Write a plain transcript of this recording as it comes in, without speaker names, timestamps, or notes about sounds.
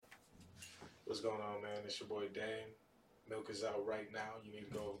What's going on, man? It's your boy Dayne. Milk is out right now. You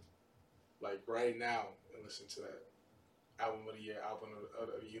need to go, like, right now and listen to that. Album of the year, album of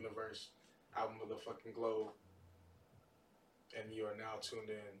the universe, album of the fucking globe. And you are now tuned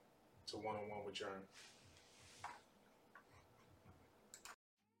in to One on One with Germ.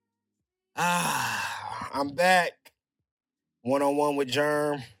 I'm back. One on One with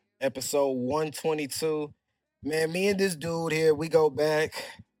Germ, episode 122. Man, me and this dude here, we go back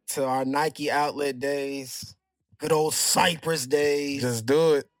to our Nike outlet days, good old Cypress days. Just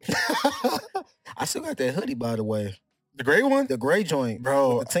do it. I still got that hoodie, by the way. The gray one? The gray joint.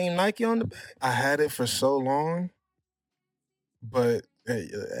 Bro. With the Team Nike on the back. I had it for so long, but hey,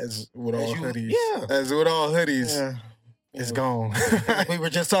 as with all hoodies, Yeah. It's gone. We were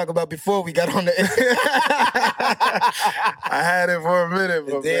just talking about before we got on the I had it for a minute,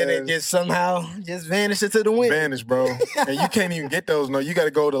 but then man, it just somehow just vanished into the wind. vanished, bro. And you can't even get those. No, you got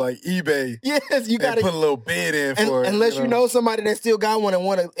to go to like eBay. Yes, you got to to put a little bid in for it. Unless you know somebody that still got one and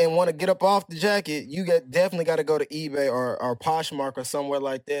want to get up off the jacket, you definitely got to go to eBay or Poshmark or somewhere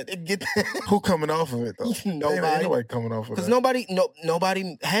like that. Who coming off of it though? Nobody. Ain't nobody coming off of it. Because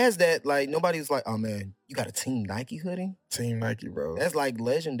nobody has that. Like nobody's like, oh man, you got a Team Nike hoodie? Team Nike, bro. That's like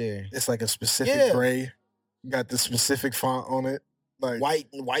legendary. It's like a specific gray. Got the specific font on it. Like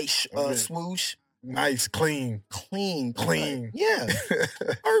white swoosh. Nice, clean. Yeah.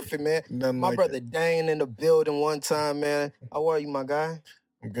 Perfect, man. Nothing my like brother it. Dayne in the building one time, man. How are you, my guy?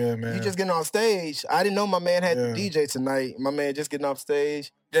 I'm good, man. You just getting off stage. I didn't know my man had to DJ tonight. My man just getting off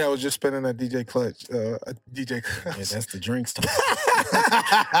stage. Yeah, I was just spinning that DJ clutch. DJ Yeah, that's the drink stuff.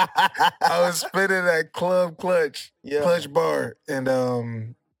 I was spinning that club clutch bar. And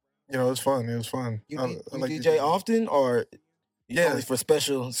it was fun. It was fun. You like DJ often or only for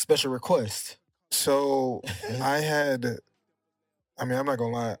special requests? So I'm not gonna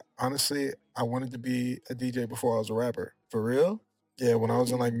lie. Honestly, I wanted to be a DJ before I was a rapper. For real? Yeah, when I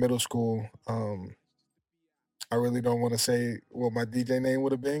was in like middle school, I really don't want to say what my DJ name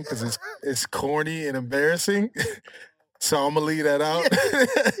would have been because it's corny and embarrassing. So I'm gonna leave that out.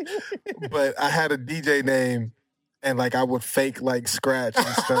 But I had a DJ name, and like I would fake like scratch and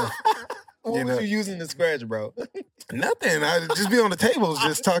stuff. What was you using to scratch, bro? Nothing. I'd just be on the tables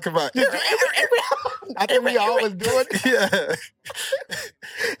just talking about. I think we always do it. Yeah.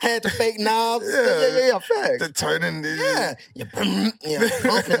 Had the fake knobs. Yeah. Facts. The turning. Yeah,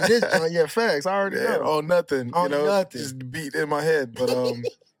 bumping this joint. Yeah, facts. I already know. On nothing. Nothing. Just the beat in my head. But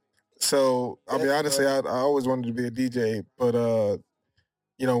so I mean, honestly, I always wanted to be a DJ. But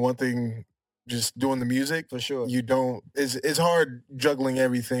one thing, just doing the music for sure. It's hard juggling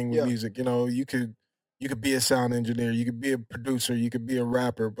everything with music. You could be a sound engineer, you could be a producer, you could be a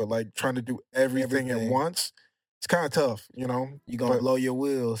rapper, but like trying to do everything at once, it's kind of tough, You're gonna blow your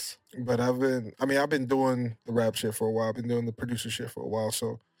wheels. But I've been doing the rap shit for a while. I've been doing the producer shit for a while.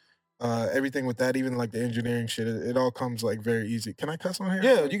 So everything with that, even like the engineering shit, it all comes like very easy. Can I cuss on here?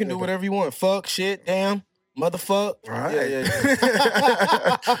 Yeah, you can do whatever you want. Fuck, shit, damn, motherfuck. All right. Yeah.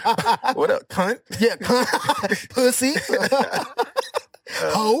 What up, cunt? Yeah, cunt. Pussy.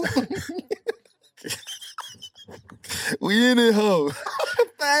 Ho. We in it, ho.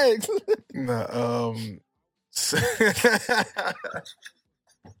 Thanks. Nah,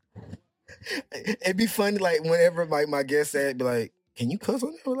 it'd be funny, like whenever my guests said, be like, "Can you cuss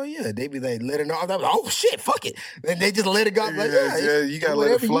on that?" We're like, "Yeah." They be like, "Let it know." I was like, "Oh shit, fuck it," and they just let it go. Like, you gotta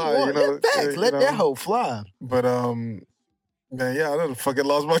let it fly. Facts. Let that hoe fly. But man, I done fucking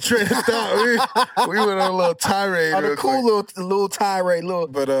lost my train of thought. We went on a little tirade. On a cool little tirade,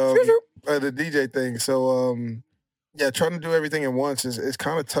 But the DJ thing. So trying to do everything at once is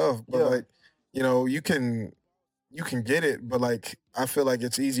kind of tough. But like, you can get it. But like, I feel like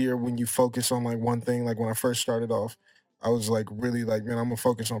it's easier when you focus on like one thing. Like when I first started off, I was like really like, man, I'm gonna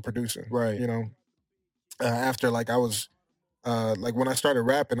focus on producing. Right. After like I was like when I started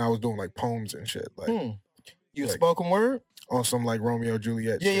rapping, I was doing like poems and shit. Like you like, spoken word? On some like Romeo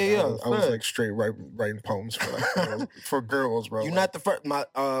Juliet shit. Yeah. I was like straight writing poems for like for girls, bro. You're not the first.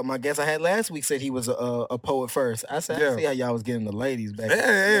 My guest I had last week said he was a poet first. I said, I see how y'all was getting the ladies back.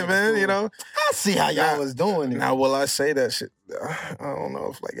 Yeah, man, I see how y'all was doing it. Now, will I say that shit? I don't know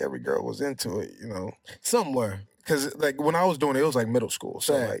if like every girl was into it, Somewhere. Because like when I was doing it was like middle school.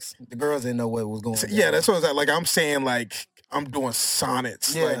 So like the girls didn't know what was going on. Yeah, that's what I was like I'm saying like I'm doing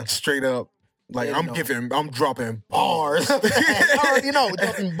sonnets, like straight up. Like I'm dropping bars.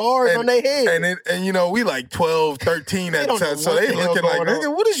 Dropping bars on their head. And we like 12, 13 at the time. So they looking like,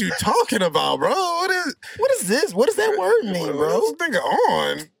 nigga, what is you talking about, bro? What is this? What does that word mean, bro? What's this nigga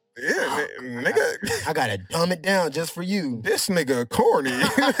on? Yeah, nigga. I gotta dumb it down just for you. This nigga corny.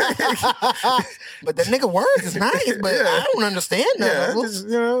 But the nigga words is nice, but Yeah. I don't understand that.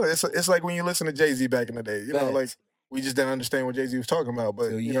 Yeah, just, it's like when you listen to Jay-Z back in the day. You know, like we just didn't understand what Jay-Z was talking about.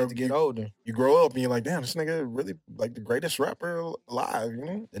 But so you have to get older. You grow up and you're like, damn, this nigga really like the greatest rapper alive. You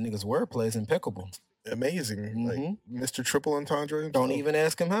know, the nigga's wordplay is impeccable. Amazing. Like Mr. Triple Entendre. Don't even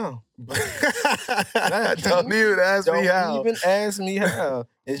ask him how. Don't even ask me how. Don't even ask me how.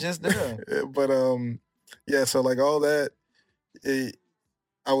 It's just there. But yeah. So like all that,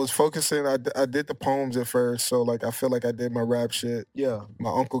 I was focusing. I did the poems at first, so like I feel like I did my rap shit. Yeah. My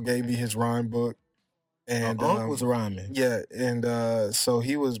uncle gave me his rhyme book, and my uncle was rhyming. Yeah, and so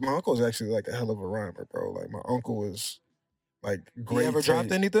my uncle was actually like a hell of a rhymer, bro. Like my uncle was like great. He ever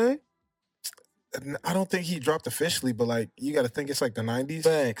dropped anything? I don't think he dropped officially, but like you got to think it's like the 90s.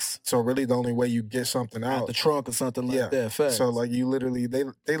 Facts. So really, the only way you get something out the trunk or something like that. Facts. So like you literally, they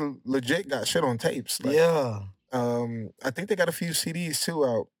legit got shit on tapes. Like, yeah. I think they got a few CDs too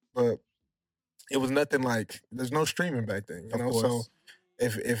out, but it was nothing like. There's no streaming back then, you know. So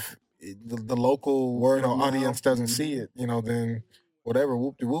if the local audience doesn't see it, then whatever,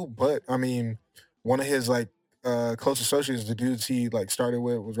 whoop de whoop. But I mean, one of his like close associates, the dudes he like started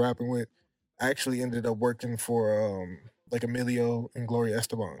with, was rapping with, actually ended up working for like Emilio and Gloria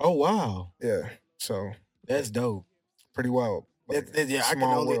Esteban. Oh wow. Yeah. So that's dope. Pretty wild. Like,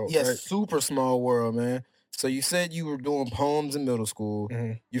 small world. Yes, right? Super small world, man. So you said you were doing poems in middle school.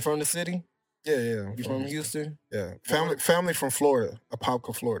 Mm-hmm. You from the city? Yeah. You from Houston? Yeah. Family from Florida,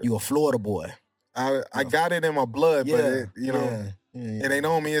 Apopka, Florida. You a Florida boy. I got it in my blood, but it ain't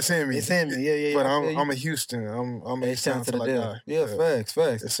on me, it's in me. It's in me, yeah. But I'm a Houston. I'm a Houston till I die. Yeah, facts.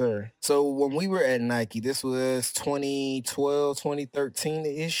 Yes, sir. So when we were at Nike, this was 2012,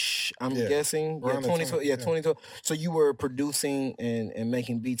 2013-ish, I'm guessing. Yeah, 2012. Yeah, 2012. So you were producing and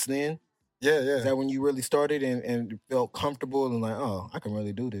making beats then? Yeah. Is that when you really started and felt comfortable and like, oh, I can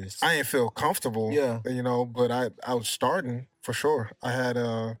really do this? I didn't feel comfortable, but I was starting for sure. I had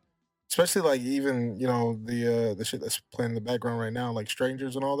especially like even the shit that's playing in the background right now, like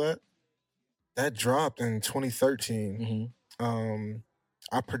Strangers and all that. That dropped in 2013. Mm-hmm.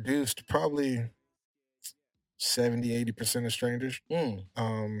 I produced probably 70-80% of Strangers.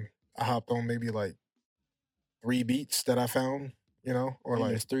 I hopped on maybe like 3 beats that I found, or like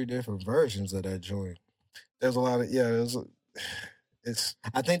there's 3 different versions of that joint. There's a lot of it's.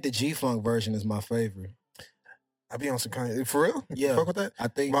 I think the G-Funk version is my favorite. I be on some kind for real. Yeah, fuck with that. I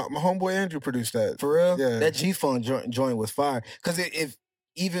think my homeboy Andrew produced that for real. Yeah, that G-Funk joint was fire because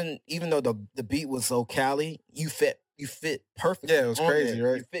even though the beat was so Cali, you fit perfectly. Yeah, it was crazy,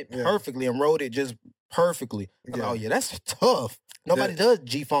 right? You fit perfectly and wrote it just perfectly. Yeah. Oh yeah, that's tough. Nobody does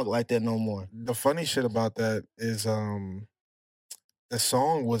G-Funk like that no more. The funny shit about that is the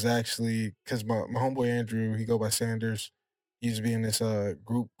song was actually because my homeboy Andrew, he go by Sanders. He used to be in this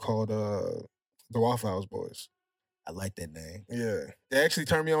group called the Waffle House Boys. I like that name. Yeah. They actually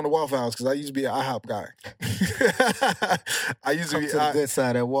turned me on to Waffle House because I used to be an IHOP guy. I used to be to the good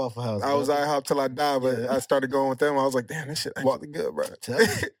side at Waffle House. I was IHOP till I died, but I started going with them. I was like, damn, this shit actually good, bro.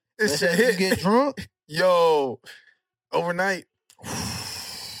 This shit hit. You get drunk? Yo, overnight.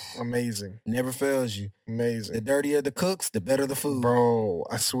 Amazing. Never fails you. Amazing. The dirtier the cooks, the better the food. Bro,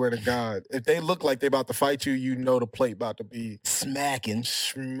 I swear to God. If they look like they about to fight you, you know the plate about to be smacking.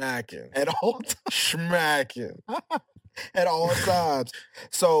 At all times. Smacking. At all times.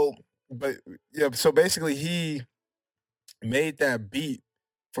 So basically he made that beat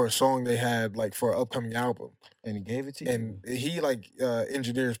for a song they had like for an upcoming album. And he gave it to you. And he like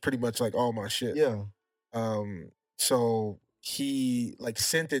engineers pretty much like all my shit. Yeah. So he like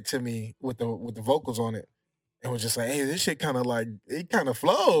sent it to me with the vocals on it and was just like, hey, this shit kind of like it kind of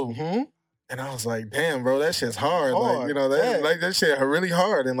flow. Mm-hmm. And I was like, damn, bro, that shit's hard. Like, that shit really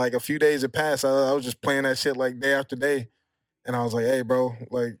hard. And like a few days had passed, I was just playing that shit like day after day. And I was like, hey, bro,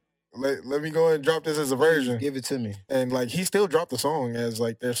 like let me go ahead and drop this as a version. Give it to me. And like he still dropped the song as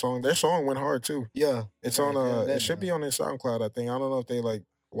like their song. Their song went hard too. Yeah. It's on it should be on their SoundCloud, I think. I don't know if they like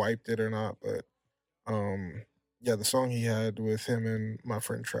wiped it or not, but yeah, the song he had with him and my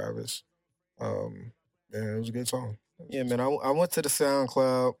friend Travis, it was a good song. Yeah, man, I went to the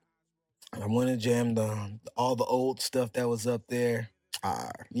SoundCloud. I went and jammed all the old stuff that was up there.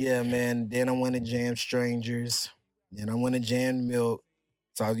 Yeah, man. Then I went and jammed Strangers. Then I went and jammed Milk.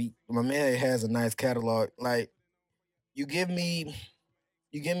 So my man has a nice catalog. Like, you give me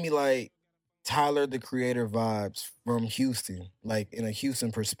like Tyler the Creator vibes from Houston, like in a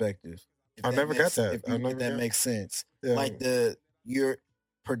Houston perspective. I never got that. If that makes sense. Yeah. Like your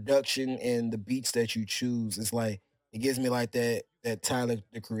production and the beats that you choose, it's like it gives me like that that Tyler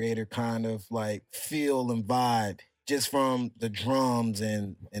the Creator kind of like feel and vibe just from the drums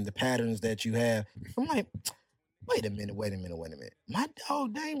and the patterns that you have. I'm like, wait a minute. My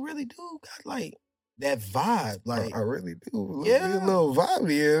dog Dayne really do got like that vibe. Like I really do. Yeah. Be a little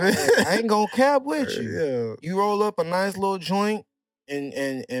vibey in it. I ain't gonna cap with you. Yeah. You roll up a nice little joint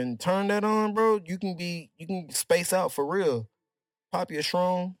and turn that on, bro. You can space out for real. Pop your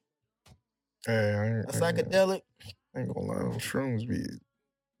shroom. Hey, A psychedelic. I ain't gonna lie, them shrooms be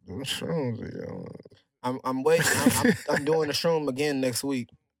yo. I'm waiting. I'm doing the shroom again next week.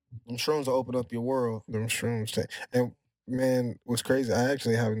 Them shrooms will open up your world. Them shrooms. And man, what's crazy, I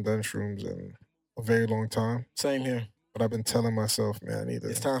actually haven't done shrooms in a very long time. Same here. But I've been telling myself, man,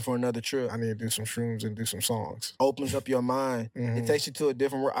 it's time for another trip. I need to do some shrooms and do some songs. Opens up your mind. Mm-hmm. It takes you to a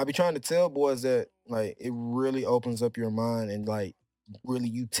different world. I be trying to tell boys that like it really opens up your mind and like really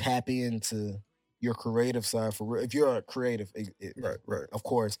you tap into your creative side for real. If you're a creative, right, of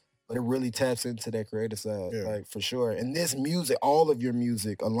course, but it really taps into that creative side, yeah. like for sure. And this music, all of your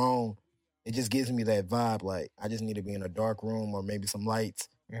music alone, it just gives me that vibe. Like I just need to be in a dark room or maybe some lights,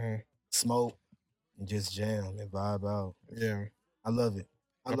 smoke, and just jam and vibe out. Yeah, I love it.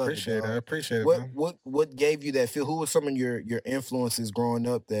 I appreciate it. What gave you that feel? Who was some of your influences growing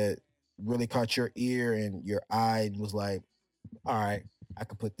up that really caught your ear and your eye and was like, all right, I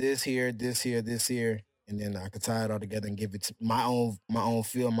could put this here, and then I could tie it all together and give it my own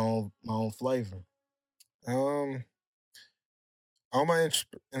feel, my own flavor. All my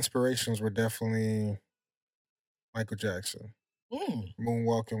inspirations were definitely Michael Jackson.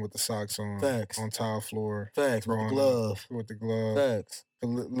 Moonwalking with the socks on, Facts. On tile floor. Facts. With the glove. Facts.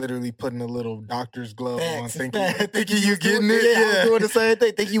 Literally putting a little doctor's glove on, thinking you getting it. Yeah, I was doing the same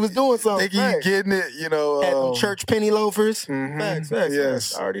thing. Think you was doing something. Thinking you getting it. You know, had them church penny loafers. Facts.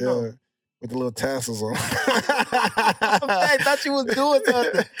 Yes, I already know. With the little tassels on. I thought you was doing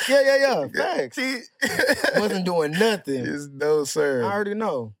something. Yeah. Facts. Wasn't doing nothing. No, sir. I already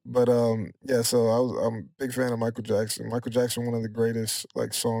know. But yeah. So I'm a big fan of Michael Jackson. Michael Jackson, one of the greatest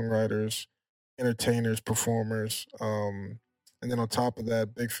like songwriters, entertainers, performers. And then on top of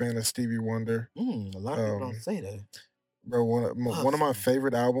that, big fan of Stevie Wonder. A lot of people don't say that. Bro, one of my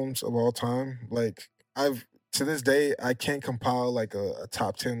favorite albums of all time. Like to this day, I can't compile like a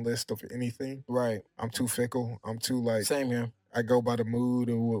top 10 list of anything. Right. I'm too fickle. I'm too like... Same here. I go by the mood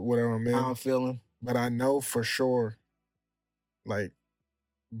or whatever I'm in. How I'm feeling. But I know for sure, like,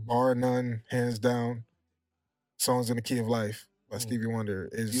 bar none, hands down, Songs in the Key of Life by Stevie Wonder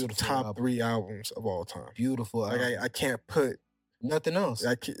is beautiful top 3 albums of all time. Beautiful. Like, I can't put... Nothing else.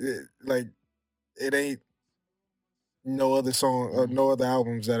 It ain't no other song or no other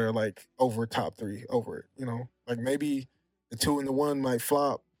albums that are like over top 3 over it, you know? Like maybe the 2 and the 1 might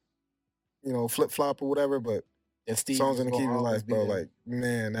flop, you know, flip flop or whatever, but Songs in the Key of Life, bro, like,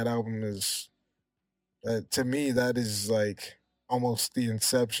 man, that album is, to me, that is like almost the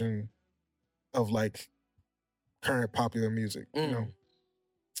inception of like current popular music, you know?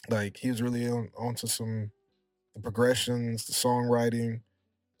 Like he was really onto some the progressions, the songwriting,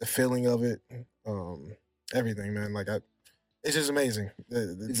 the feeling of it, everything, man. Like it's just amazing.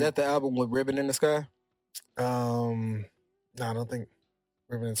 Is that the album with Ribbon in the Sky? No, I don't think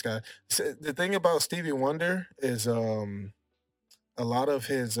Ribbon in the Sky. So, the thing about Stevie Wonder is a lot of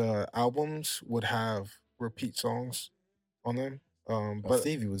his albums would have repeat songs on them. But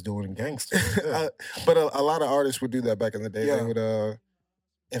Stevie was doing gangster. But a lot of artists would do that back in the day. Yeah. They would,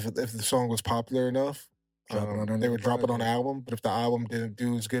 if the song was popular enough, they would drop it on the album. But if the album didn't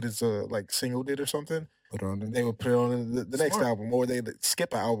do as good as a like single did or something, they would put it on the next album, or they'd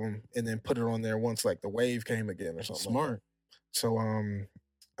skip an album and then put it on there once like the wave came again or something. Smart. Like so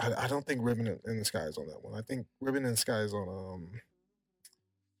I don't think Ribbon in the Sky is on that one. I think Ribbon in the Sky is on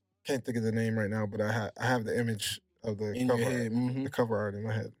can't think of the name right now, but I have the image of the in cover your head. the cover art in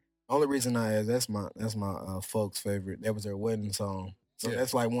my head. Only reason I asked, that's my folks' favorite. That was their wedding song. So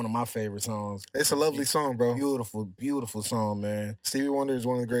that's like one of my favorite songs. It's a lovely song, bro. Beautiful, beautiful song, man. Stevie Wonder is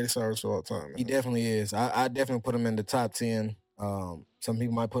one of the greatest artists of all time, man. He definitely is. I definitely put him in the top 10. Some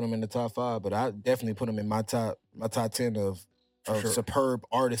people might put him in the top 5, but I definitely put him in my top 10 of superb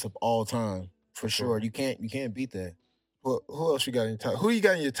artists of all time. For sure. You can't beat that. Who else you got in your top? Who you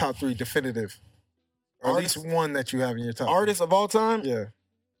got in your top 3 definitive? Or at least one that you have in your top artists of all time? Yeah.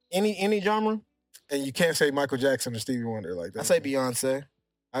 Any genre? And you can't say Michael Jackson or Stevie Wonder like that. I say Beyonce.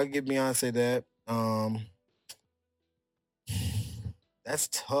 I give Beyonce that. That's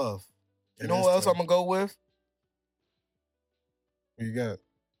tough. You know what else I'm gonna go with? Who you got?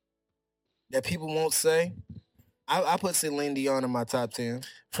 That people won't say. I put Celine Dion in my top 10.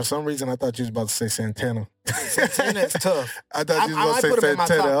 For some reason, I thought you was about to say Santana. Santana is tough. I thought you was about to might say put him in my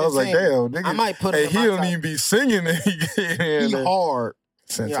Santana. top I was like, 15. damn, nigga. I might put him Hey, in he my don't top. even be singing. He hard.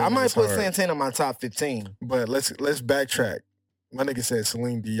 Santana I might is put hard. Santana in my top 15. But let's backtrack. My nigga said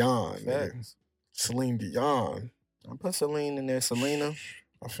Celine Dion. Nigga. Facts. Celine Dion. I put Celine in there. Selena.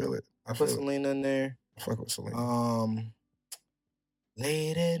 I feel it. I put Selena in there. I fuck with Selena.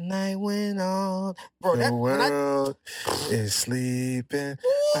 Late at night when all the world is sleeping,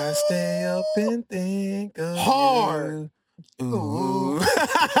 I stay up and think of hard. You. Ooh.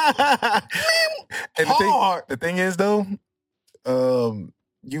 And hard. The thing is though,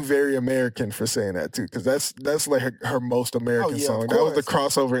 you very American for saying that too, because that's like her most American song. That was the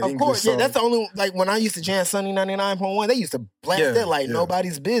crossover English song. Yeah, that's the only, like when I used to jam Sunny 99.1, they used to blast that like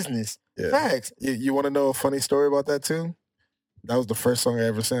nobody's business. Yeah. Facts. You want to know a funny story about that too? That was the first song I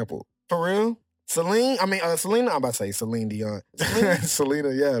ever sampled. For real? Selena? I'm about to say Celine Dion.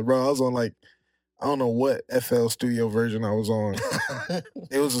 Selena, yeah, bro. I was on like, I don't know what FL Studio version I was on.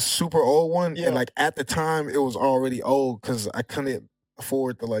 It was a super old one. Yeah. And like at the time, it was already old because I couldn't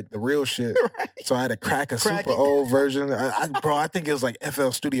afford the real shit. Right. So I had to crack super old version. Bro, I think it was like FL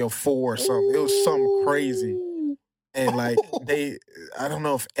Studio 4 or something. It was something crazy. And like I don't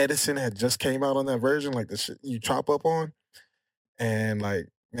know if Edison had just came out on that version, like the shit you chop up on. And like,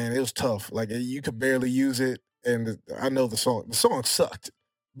 man, it was tough. Like you could barely use it. And I know the song sucked.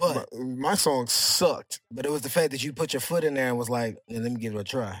 But my song sucked. But it was the fact that you put your foot in there and was like, let me give it a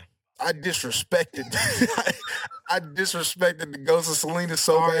try. I disrespected. I disrespected the ghost of Selena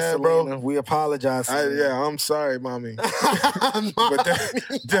so bad, Selena. Bro. We apologize. I'm sorry, mommy. But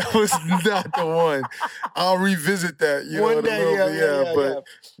that was not the one. I'll revisit that. You one know, day, but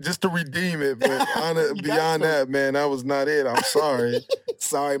just to redeem it. But beyond that, man, that was not it. I'm sorry.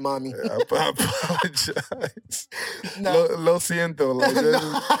 Sorry, mommy. I apologize. No. Lo siento. Like,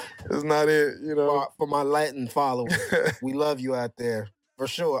 that's not it. You know, for my Latin followers, we love you out there. For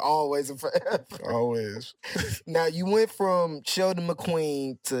sure, always and forever. Always. Now, you went from Sheldon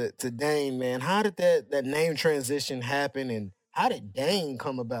McQueen to Dayne, man. How did that name transition happen, and how did Dayne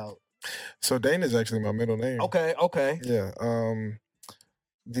come about? So Dayne is actually my middle name. Okay. Yeah.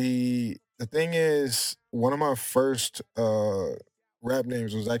 The thing is, one of my first rap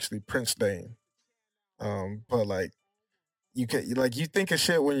names was actually Prince Dayne. But like, you think of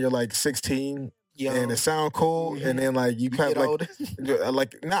shit when you're like 16. Yeah. And it sound cool, and then like you have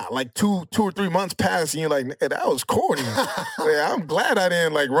like 2 or 3 months pass, and you're like, that was corny. I'm glad I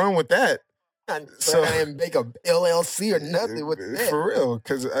didn't like run with that. So I didn't make a LLC or nothing with that. For real,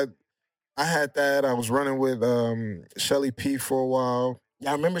 because I had that. I was running with Shelly P for a while.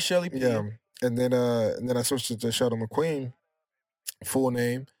 Yeah, I remember Shelly P. Yeah, and then I switched it to Sheldon McQueen, full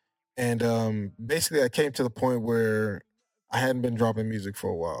name, and basically I came to the point where I hadn't been dropping music for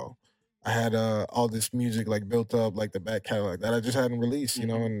a while. I had all this music like built up, like the back catalog that I just hadn't released, you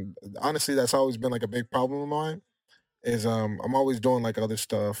know. And honestly, that's always been like a big problem of mine. Is I'm always doing like other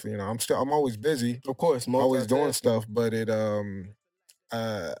stuff, you know. I'm always busy, of course, always doing stuff, but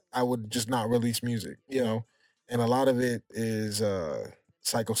I would just not release music, you know. And a lot of it is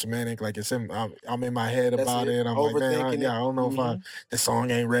psychosomatic, like I'm in my head about it. I'm like, man, I don't know if the song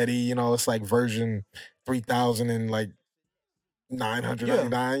ain't ready, you know. It's like version 3000 and like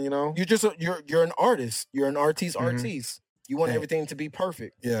 999, you know. You're an artist. You're an artiste. You want everything to be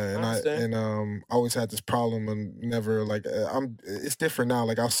perfect. Yeah, and I always had this problem and never like it's different now.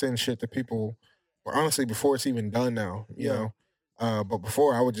 Like I'll send shit to people, or honestly before it's even done now, you know. But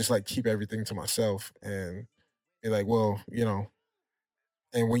before I would just like keep everything to myself and be like, well, you know.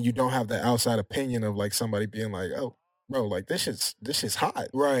 And when you don't have that outside opinion of like somebody being like, oh, bro, like this shit's hot,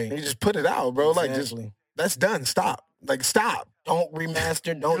 right? And you just put it out, bro. Exactly. Like just that's done. Stop. Like stop. Don't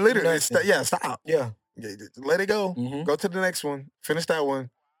remaster. Don't literally. Stop. Yeah. Let it go. Go to the next one. Finish that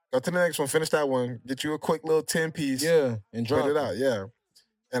one. Go to the next one. Finish that one. Get you a quick little 10-piece. Yeah, and drop it out. Yeah.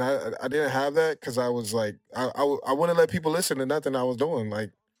 And I didn't have that because I was like I wouldn't let people listen to nothing I was doing.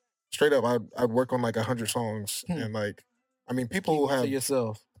 Like straight up, I'd work on like 100 songs and like I mean people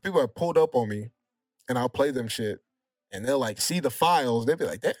people have pulled up on me and I'll play them shit and they'll like see the files. They'll be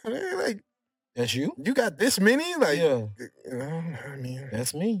like, damn, like. That's you? You got this many? Like, yeah. You know, I mean,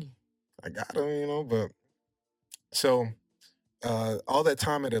 that's me. I got them, you know, but so all that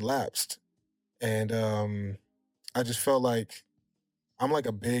time had elapsed and I just felt like I'm like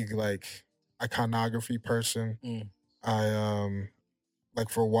a big like iconography person. I like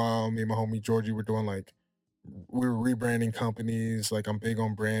for a while, me and my homie Georgie were doing like we were rebranding companies. Like I'm big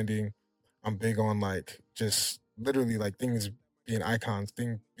on branding. I'm big on like just literally like things being icons,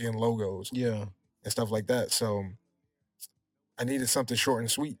 being logos, and stuff like that. So I needed something short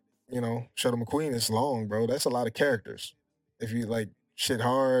and sweet. Shadow McQueen is long, bro. That's a lot of characters. If you like shit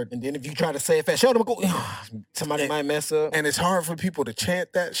hard, And then if you try to say it fast, Sheldon McCoy, somebody might mess up. and it's hard for people to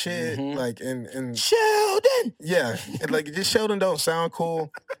chant that shit, Mhm. like and Sheldon. yeah, and like just Sheldon don't sound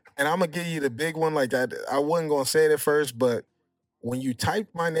cool. And I'm gonna give you the big one. Like I wasn't gonna say it at first, but when you type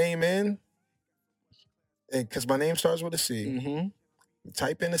my name in, and because my name starts with a C, Mm-hmm. you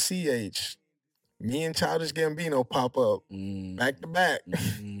type in a CH, me and Childish Gambino pop up back to back,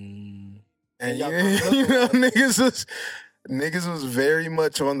 Mm. and y'all niggas was very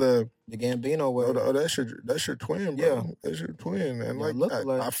much on the Gambino way. oh, that's your twin, bro. Yeah. That's your twin, and Y'all like look I,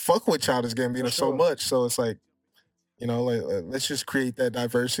 alike. I fuck with Childish Gambino For so sure. much, so it's like. Let's just create that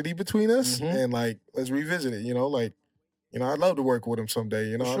diversity between us, Mhm. and like let's revisit it. I'd love to work with him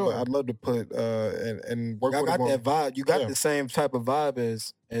someday. For sure. I'd love to put and work Y'all with got him. that vibe. You got Yeah. the same type of vibe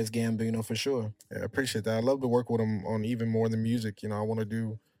as Gambino for sure. Yeah, I appreciate that. I'd love to work with him on even more than music. I want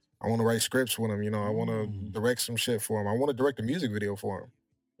to write scripts with him. I want to direct some shit for him. I want to direct a music video for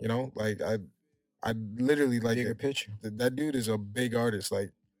him. Like I literally like Bigger picture. that dude is a big artist.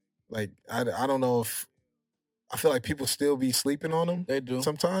 Like I don't know if. I feel like people still be sleeping on him. They do.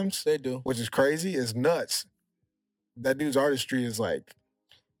 Sometimes. They do. Which is crazy. It's nuts. That dude's artistry is like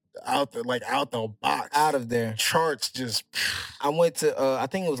out the box. Out of there. Charts just. I went to I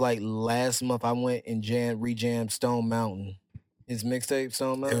think it was like last month. I went and rejammed Stone Mountain. His mixtape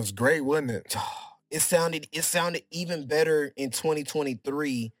Stone Mountain. It was great, wasn't it? It sounded even better in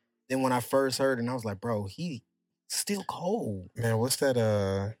 2023 than when I first heard it. And I was like, bro, he still cold. Man, what's that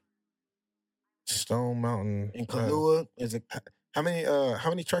Stone Mountain And Kahlua is a how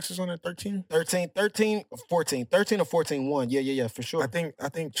many tracks is on there? 13? 13 or 14. 13 or 14 1. Yeah, for sure. I think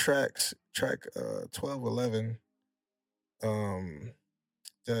track 12, 11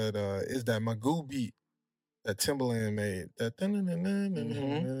 that is that Magoo beat that Timbaland made. That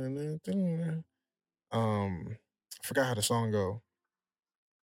I forgot how the song go.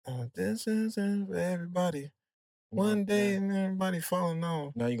 This is for everybody. One day and everybody falling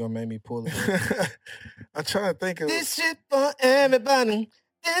off. Now you're gonna make me pull it. I'm trying to think of This shit for everybody.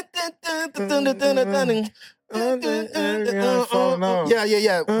 Yeah. With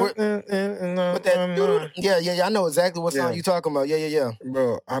that, yeah. I know exactly what song you talking about. Yeah.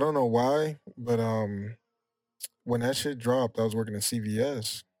 Bro, I don't know why, but when that shit dropped, I was working at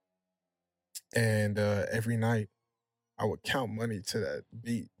CVS, and every night I would count money to that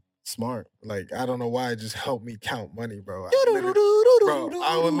beat. Smart. Like, I don't know why, it just helped me count money, bro. I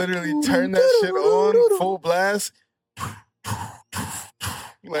would literally turn that shit on full blast.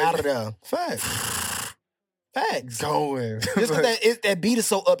 Like, Out of there. Facts. Going. Just because that beat is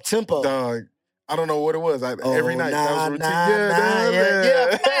so up tempo. Dog, I don't know what it was. Every night that was routine.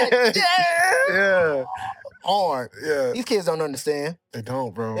 Yeah. Hard. Yeah. These kids don't understand. They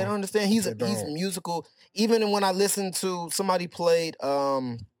don't, bro. They don't understand. He's musical. Even when I listened to somebody played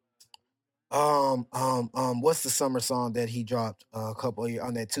what's the summer song that he dropped a couple of years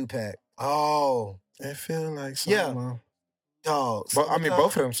on that 2-pack? Oh, it feel like summer. Yeah. Dog. But I mean,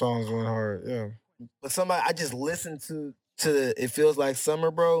 both of them songs went hard. Yeah. But I just listened to It Feels Like Summer,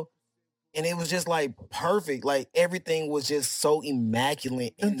 bro, and it was just like perfect. Like everything was just so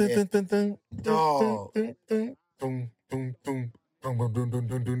immaculate in there. Dog.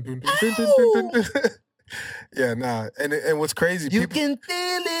 Yeah, nah. And what's crazy, You people can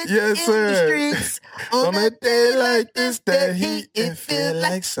feel it Yes, in sir. the streets on a day like this. That heat, it feel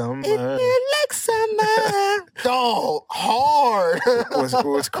like summer. It feel like summer. Dog, hard.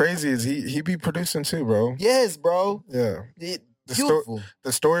 What's crazy is he be producing too, bro. Yes, bro. Yeah. Beautiful.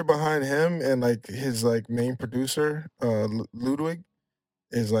 The story behind him and like his like main producer, Ludwig,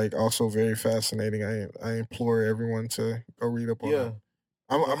 is like also very fascinating. I implore everyone to go read up on it.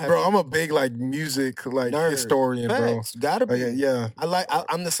 I'm a big like music like Nerd. historian, Facts. bro. Gotta be. Yeah.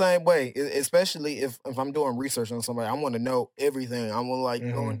 I'm the same way, especially if I'm doing research on somebody. I want to know everything. I want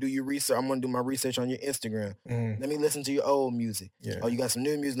to go and do your research. I'm going to do my research on your Instagram. Let me listen to your old music. Yeah. Oh, you got some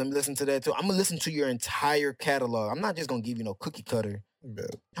new music. Let me listen to that too. I'm going to listen to your entire catalog. I'm not just going to give you no cookie cutter. Yeah.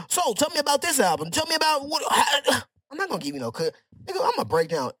 So tell me about this album. Tell me about what. I'm not going to give you no cut. I'm going to break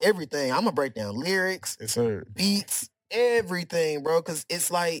down everything. I'm going to break down lyrics, beats, everything, bro. Because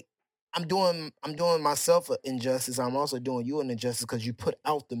it's like I'm doing myself an injustice. I'm also doing you an injustice because you put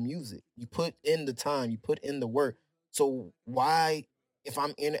out the music, you put in the time, you put in the work. So why, if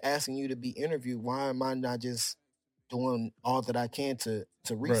I'm asking you to be interviewed, why am I not just doing all that I can to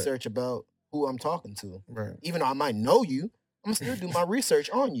research about who I'm talking to? Right. Even though I might know you, I'm still do my research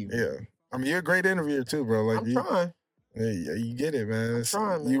on you. Yeah. I mean, you're a great interviewer too, bro. Like I'm trying. Yeah, you get it, man.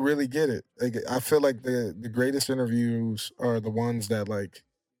 trying, You man. really get it. Like, I feel like the greatest interviews are the ones that like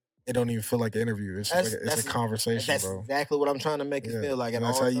it don't even feel like an interview. It's just like it's a conversation, That's bro. exactly what I'm trying to make it feel like. And At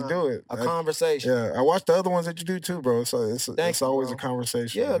that's all how you times. do it. A conversation. Yeah, I watch the other ones that you do too, bro. So it's Thank you, always bro. a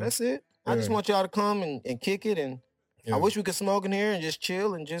conversation. Yeah, man. that's it. I just Yeah. want y'all to come and kick it, and I wish we could smoke in here and just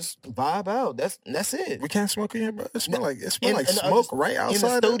chill and just vibe out. That's it. We can't smoke in here, bro. It smell like in smoke right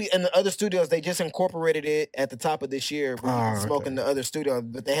outside. In the other studios, they just incorporated it at the top of this year. Where you can smoke in the other studio,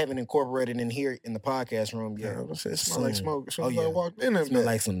 but they haven't incorporated in here in the podcast room yet. It smell like smoke. As soon as I walked in, it smelled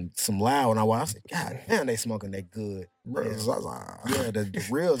like some loud. And I said, God damn, they smoking that good, bro. Yeah, Zaza. yeah, the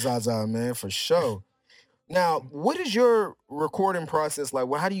real Zaza, man, for sure. Now, what is your recording process like?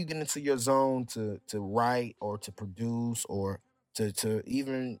 Well, how do you get into your zone to write or to produce or to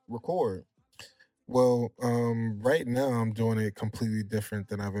even record? Well, right now I'm doing it completely different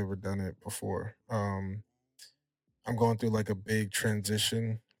than I've ever done it before. I'm going through like a big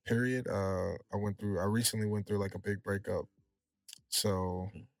transition period. I recently went through like a big breakup. So,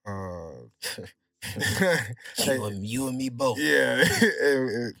 you and me both. Yeah,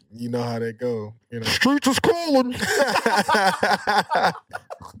 you know how that go. You know, streets is calling.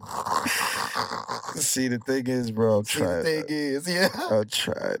 See, the thing is, bro, I'm trying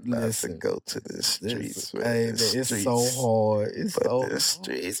not to go to the streets. Man. It's so hard. The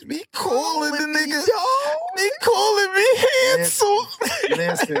streets be calling the niggas. They calling me handsome.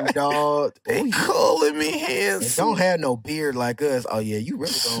 Listen, dog. They calling me handsome. Don't have no beard like us. Oh yeah, you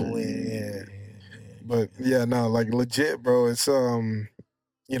really gonna win. Yeah. But yeah, no, like legit, bro. It's went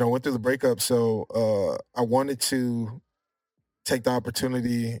through the breakup, so I wanted to take the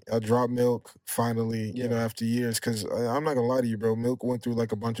opportunity. I dropped Milk finally, after years, because I'm not gonna lie to you, bro. Milk went through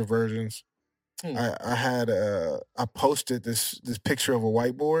like a bunch of versions. I posted this picture of a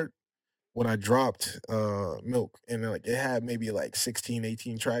whiteboard when I dropped Milk, and like it had maybe like 16,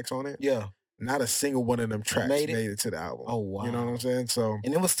 18 tracks on it. Yeah. Not a single one of them tracks made it to the album. Oh, wow. You know what I'm saying? So,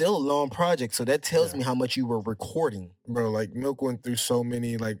 and it was still a long project, so that tells me how much you were recording. Bro, like Milk went through so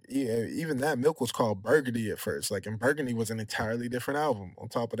many, like even that Milk was called Burgundy at first. Like, and Burgundy was an entirely different album on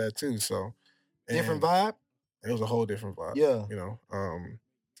top of that too. So different vibe? It was a whole different vibe. Yeah. You know,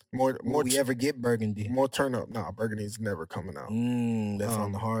 more we ever get Burgundy? More turn up. Nah, Burgundy's never coming out. That's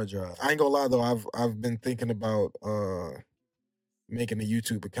on the hard drive. I ain't gonna lie though, I've been thinking about making a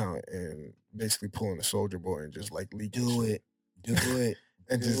YouTube account and basically pulling a Soulja Boy and just like leaking. Do it.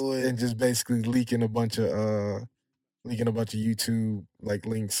 And just basically leaking a bunch of YouTube like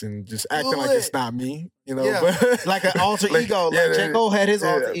links and just acting like it's not me, you know. Yeah. But, like an alter ego. Like J. Cole had his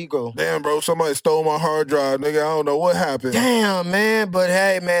alter ego. Damn, bro, somebody stole my hard drive, nigga. I don't know what happened. Damn, man. But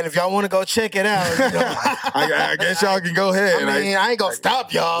hey, man, if y'all want to go check it out, I guess y'all can go ahead. I mean, I ain't gonna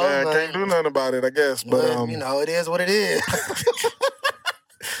stop y'all. I can't do nothing about it, I guess. But it is what it is.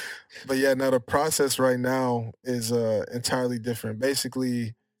 But yeah, now the process right now is entirely different.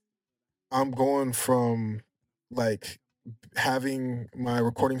 Basically, I'm going from like having my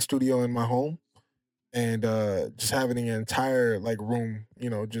recording studio in my home and just having an entire like room,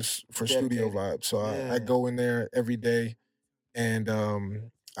 just for studio vibes. So I go in there every day and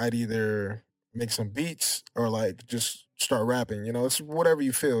I'd either make some beats or like just start rapping. It's whatever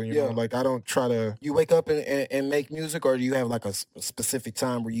you feel, you know. Like I don't try to. You wake up and make music, or do you have like a specific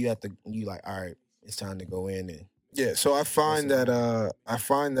time where you like, all right, it's time to go in and. Yeah, so I find that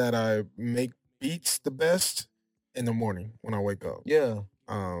I make beats the best in the morning when I wake up. Yeah.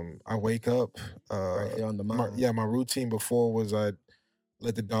 I wake up. Right there on the mind. My routine before was I'd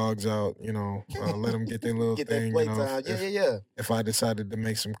let the dogs out, let them get their little thing. Playtime. If I decided to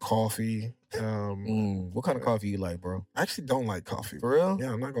make some coffee. What kind of coffee you like, bro? I actually don't like coffee. For real?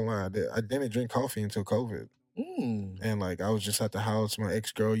 Yeah, I'm not gonna lie. I didn't drink coffee until COVID. And like I was just at the house. My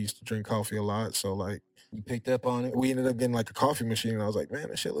ex-girl used to drink coffee a lot, so like you picked up on it. We ended up getting like a coffee machine, and I was like, man,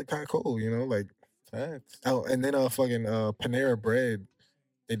 that shit look kind of cool, like. Facts. Oh, and then fucking Panera Bread,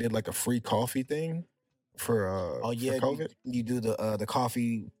 they did like a free coffee thing for for COVID. You do the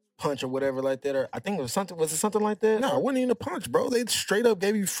coffee punch or whatever like that, or I think it was something. Was it something like that? No, it wasn't even a punch, bro. They straight up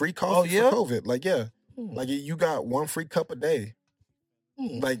gave you free coffee for COVID. Like like you got one free cup a day.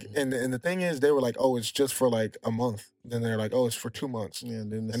 Like and the thing is, they were like, oh, it's just for like a month. Then they're like, oh, it's for 2 months. Yeah,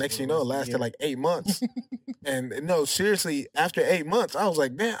 and then next thing you know, it lasted like 8 months. And no, seriously, after 8 months, I was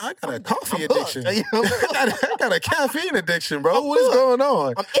like, man, I got a coffee addiction. I got a caffeine addiction, bro. What is going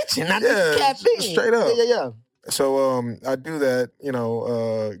on? I'm itching. I need caffeine. Straight up. Yeah. So I do that,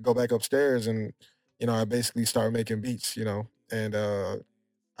 go back upstairs and, I basically start making beats, and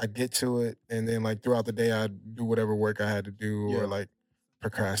I get to it. And then like throughout the day, I do whatever work I had to do or like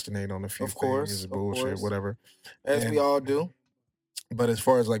procrastinate on a few Of course, things, of bullshit, course. whatever. As we all do. But as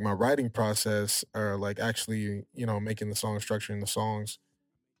far as like my writing process or like actually, making the song, structuring the songs,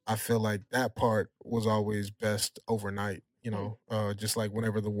 I feel like that part was always best overnight, just like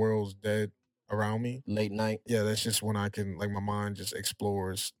whenever the world's dead around me. Late night. Yeah, that's just when I can, like, my mind just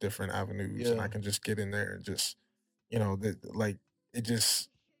explores different avenues and I can just get in there and just, like, it just,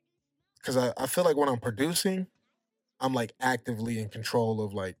 because I feel like when I'm producing, I'm like actively in control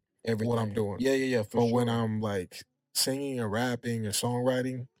of like Everything. what I'm doing. Yeah, for But sure. when I'm like singing or rapping or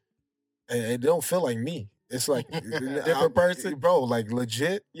songwriting, it don't feel like me. It's like different person, bro. Like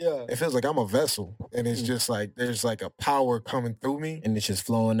legit, yeah. It feels like I'm a vessel, and it's just like there's like a power coming through me, and it's just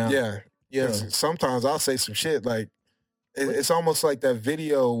flowing out. Yeah. Sometimes I'll say some shit like it's almost like that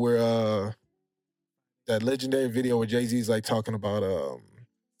video where that legendary video where Jay-Z's like talking about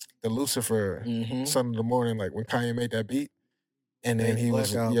the Lucifer Son of the Morning, like when Kanye made that beat. And then he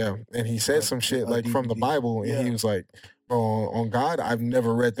was, and he said some shit like from the Bible, and he was like, bro, on God, I've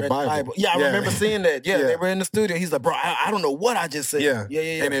never read the Bible. Yeah, I remember seeing that. Yeah, they were in the studio. He's like, bro, I don't know what I just said. Yeah.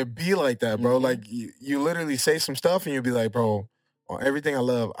 And it'd be like that, bro. Like, you literally say some stuff, and you'd be like, bro, on everything I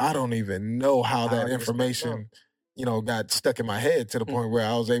love, I don't even know how that information, got stuck in my head to the point where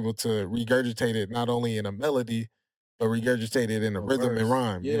I was able to regurgitate it, not only in a melody, but regurgitate it in a rhythm and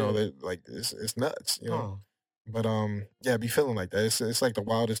rhyme. Like, it's nuts, But yeah, be feeling like that. It's like the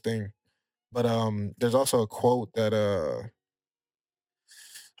wildest thing. But there's also a quote that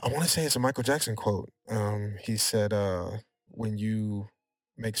I want to say it's a Michael Jackson quote. He said, when you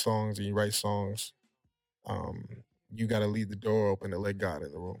make songs and you write songs, you got to leave the door open to let God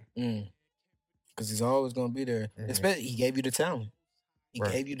in the room. Because he's always gonna be there. Especially, he gave you the talent. He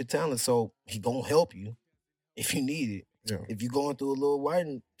gave you the talent, so he gonna help you if you need it. Yeah. If you're going through a little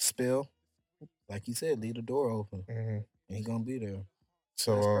writing spell, like you said, leave the door open, and he gonna be there.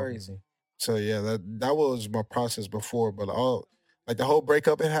 So that's crazy. So yeah, that was my process before, but like the whole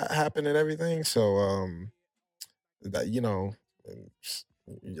breakup happened and everything. So that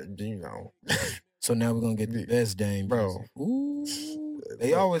So now we're gonna get the best Dayne, bro. Ooh,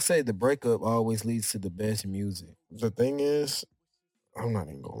 they always say the breakup always leads to the best music. The thing is, I'm not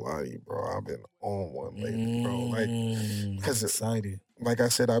even gonna lie to you, bro. I've been on one lately, bro. Like, because excited. Like I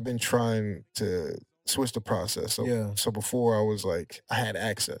said, I've been trying to switch the process. So before I was like, I had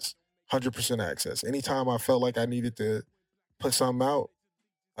access, 100% access. Anytime I felt like I needed to put something out,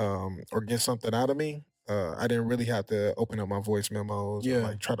 or get something out of me, I didn't really have to open up my voice memos or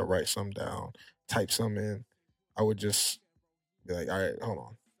like try to write something down, type something in. I would just be like, all right, hold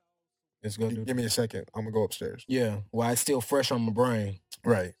on. Let's go. Give me a second. I'm gonna go upstairs. Yeah. Well, it's still fresh on my brain.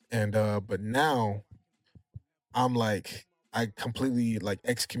 Right. And but now I'm like, I completely like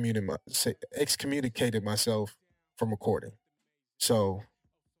excommunicated myself from recording. So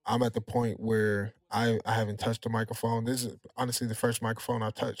I'm at the point where I haven't touched a microphone. This is honestly the first microphone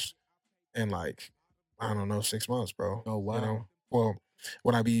I touched in like, I don't know, 6 months, bro. Oh wow. Well,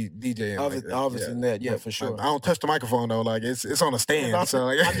 when I be DJing, obviously, for sure. I don't touch the microphone though. Like it's on a stand. So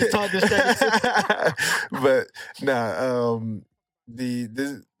like, I just talked this. But nah,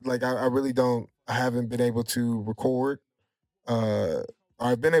 I really don't. I haven't been able to record.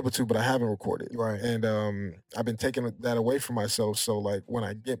 I've been able to, but I haven't recorded. Right. And I've been taking that away from myself. So like when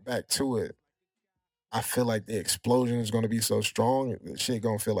I get back to it, I feel like the explosion is going to be so strong. The shit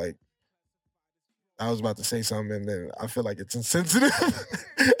going to feel like I was about to say something, and then I feel like it's insensitive.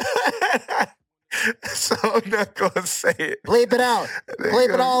 So I'm not going to say it. Bleep it out.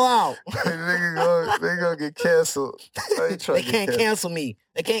 Bleep it all out. They're going to get canceled. They can't cancel me.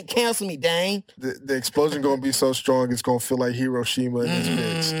 They can't cancel me, Dayne. The explosion going to be so strong, it's going to feel like Hiroshima in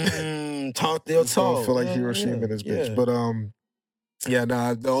this bitch. Talk their It's going talk. to feel like Hiroshima in this bitch. But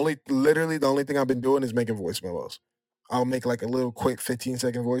the only thing I've been doing is making voice memos. I'll make like a little quick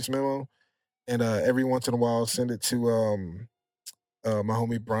 15-second voice memo, and every once in a while I'll send it to my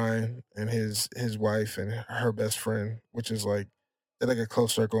homie Brian and his wife and her best friend, which is like, they're like a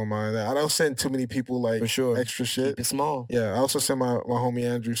close circle of mine. I don't send too many people like For sure. extra shit. Keep it small. Yeah, I also send my homie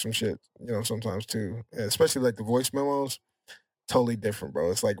Andrew some shit, sometimes too. And especially like the voice memos, totally different, bro.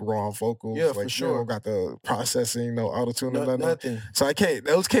 It's like raw vocals. Yeah, like, for sure. You don't got the processing, no auto-tune, Nothing. So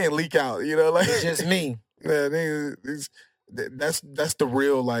those can't leak out, like It's just me. Yeah, that's the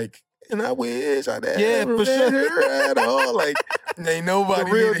real like. And I wish I had. Yeah, for sure. At all. Like, ain't nobody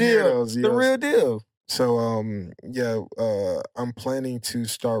The real need to hear deal. those. The real deal. So, I'm planning to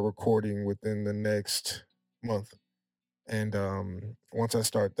start recording within the next month. And once I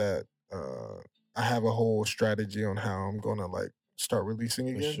start that, I have a whole strategy on how I'm gonna like start releasing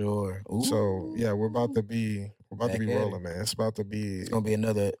again. For sure. Ooh. So yeah, we're about to be We're about to Back be at it. rolling, man. It's about to be. It's gonna be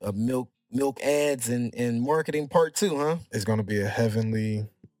another milk ads and marketing part 2, huh? It's gonna be a heavenly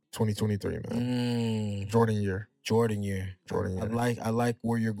 2023, man. Jordan year. I like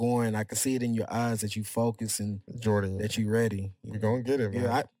where you're going. I can see it in your eyes that you focus and Jordan year. that you ready. We're gonna get it, man.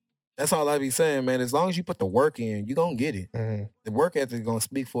 Yeah, that's all I be saying, man. As long as you put the work in, you gonna get it. Mm-hmm. The work ethic is gonna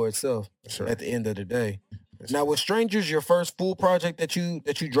speak for itself at the end of the day. Now, was Strangers your first full project that you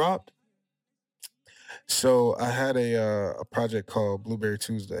dropped? So I had a project called Blueberry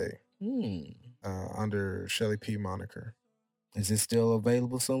Tuesday under Shelly P moniker. Is it still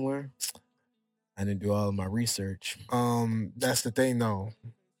available somewhere? I didn't do all of my research. That's the thing, though.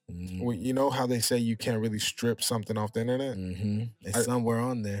 Well, you know how they say you can't really strip something off the internet? It's somewhere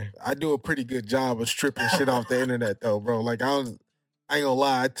on there. I do a pretty good job of stripping shit off the internet, though, bro. Like, I ain't gonna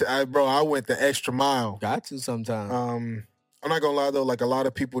lie. I went the extra mile. Got to sometimes. I'm not gonna lie, though. Like, a lot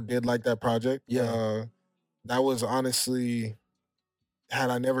of people did like that project. Yeah. That was honestly, had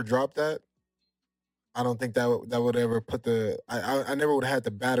I never dropped that, I don't think that would ever put I never would have had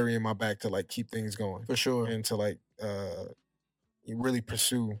the battery in my back to, like, keep things going. For sure. And to, like, really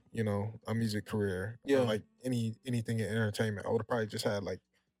pursue, a music career. Yeah. Or, like, anything in entertainment. I would have probably just had, like,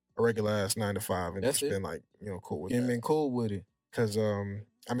 a regular ass 9 to 5 and just been, like, cool with it. Been cool with it. Because, I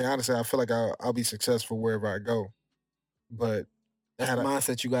mean, honestly, I feel like I'll be successful wherever I go. But that's the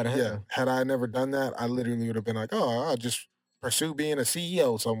mindset you got to have. Yeah. Had I never done that, I literally would have been like, oh, I'll just pursue being a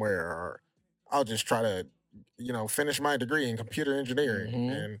CEO somewhere, or I'll just try to, finish my degree in computer engineering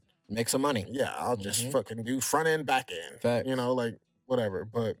and make some money. Yeah, I'll just fucking do front end, back end. Facts. Like whatever.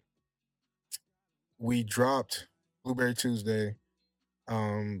 But we dropped Blueberry Tuesday,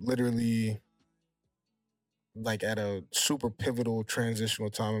 literally like at a super pivotal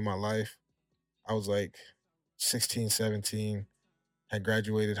transitional time in my life. I was like 16, 17, had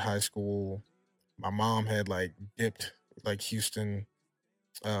graduated high school. My mom had like dipped like Houston,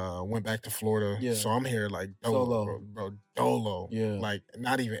 went back to Florida. Yeah. So I'm here like dolo, bro, dolo. Yeah. Like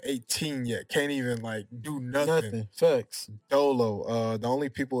not even 18 yet. Can't even like do nothing. Facts. Dolo. The only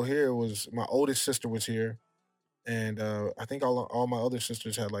people here was my oldest sister was here. And I think all my other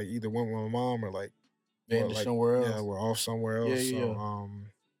sisters had like either went with my mom or like somewhere else. Yeah, we're off somewhere else.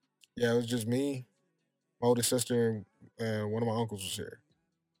 Yeah. It was just me, my oldest sister, and one of my uncles was here.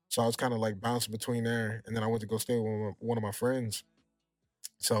 So I was kind of like bouncing between there, and then I went to go stay with one of my friends.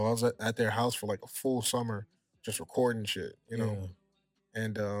 So I was at their house for like a full summer, just recording shit, know.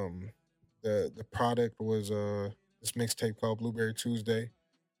 And the product was this mixtape called Blueberry Tuesday.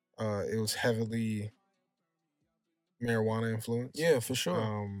 It was heavily marijuana influenced. Yeah, for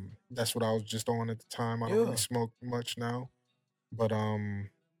sure. That's what I was just on at the time. I don't really smoke much now, but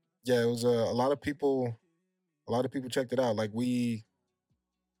it was a lot of people. A lot of people checked it out. Like we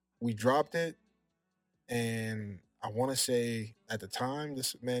dropped it, and I want to say at the time,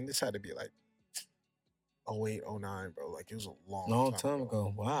 this had to be like 08, 09, bro. Like it was a long time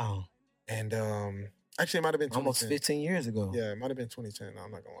ago. Wow. And actually, it might have been 2010. Almost 15 years ago. Yeah, it might have been 2010.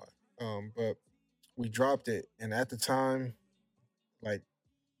 I'm not gonna lie. But we dropped it, and at the time, like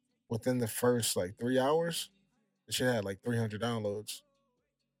within the first like 3 hours, the shit had like 300 downloads,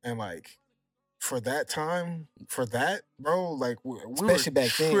 and like. For that time, bro, like we especially were back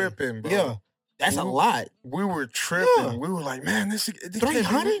tripping, then. Bro. Yeah, that's a lot. We were tripping. Yeah. We were like, man, this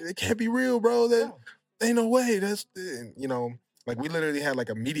 300? It can't be real, bro. That ain't no way. That's like we literally had like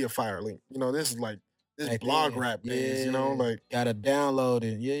a media fire link. This is like this blog rap days. Like gotta download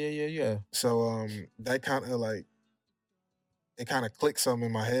it. Yeah. So that kind of like it kind of clicked something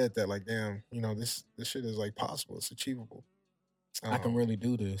in my head that like, damn, this shit is like possible. It's achievable. I can really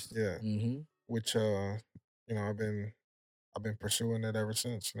do this. Yeah. Mm-hmm. Which I've been pursuing it ever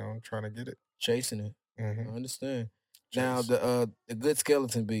since. I'm trying to get it, chasing it. Mm-hmm. I understand. Now the Good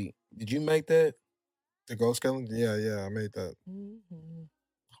Skeleton beat. Did you make that? The Ghost Skeleton? Yeah, I made that. Mm-hmm.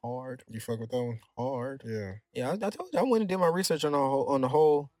 Hard. You fuck with that one? Hard. Yeah. Yeah, I told you I went and did my research on the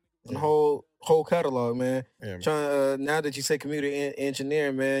whole catalog, man. Yeah, man. Trying now that you say computer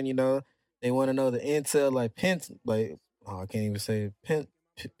engineering, man, they want to know the Intel like I can't even say it.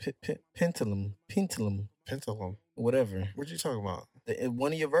 Pentulum. Whatever. What you talking about? In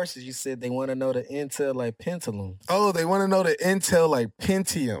one of your verses, you said they want to know the Intel like Pentulum. Oh, they want to know the Intel like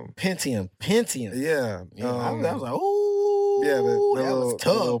Pentium. Yeah. I was like, ooh. Yeah, the that was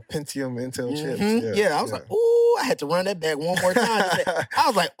tough. little Pentium Intel chips. Yeah, I was like, ooh. I had to run that back one more time. I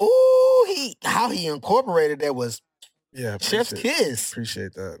was like, ooh. How he incorporated that was chef's kiss.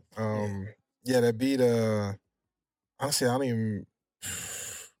 Appreciate that. That beat. Honestly, I don't even.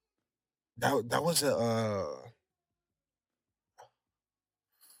 That was a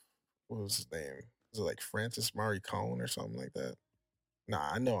what was his name? was it like Francis Mari Cohn or something like that? Nah,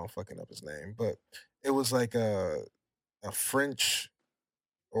 I know I'm fucking up his name, but it was like a French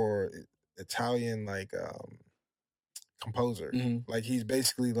or Italian like composer. Mm-hmm. Like he's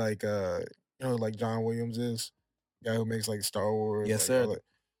basically like like John Williams is, guy who makes like Star Wars. Yes, like, sir.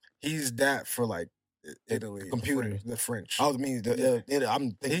 He's that for like Italy, the computer, the French. I mean,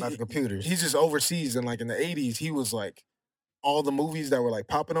 I'm thinking about the computers. He's just overseas, and like in the '80s, he was like all the movies that were like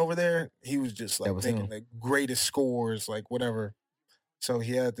popping over there. He was just like making the greatest scores, like whatever. So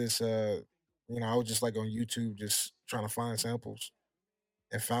he had this, I was just like on YouTube, just trying to find samples,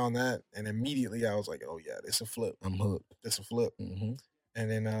 and found that, and immediately I was like, oh yeah, it's a flip. I'm hooked. It's a flip. Mm-hmm.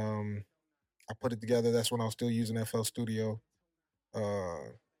 And then I put it together. That's when I was still using FL Studio.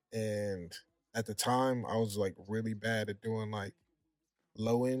 And at the time I was like really bad at doing like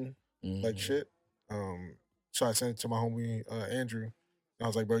low end like shit. So I sent it to my homie Andrew. And I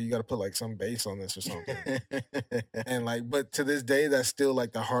was like, bro, you gotta put like some bass on this or something. And like, but to this day, that's still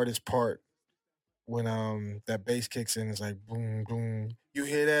like the hardest part when that bass kicks in. It's like boom, boom. You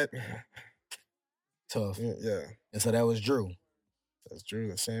hear that? Tough. Yeah. And so that was Drew. That's Drew.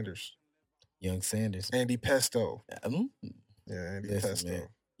 That's Sanders. Young Sanders. Andy Pesto. Yeah, Andy Listen, Pesto. Man.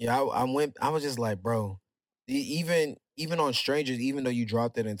 Yeah, I was just like, bro, even on Strangers, even though you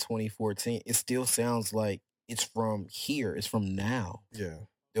dropped it in 2014, it still sounds like it's from here. It's from now. Yeah.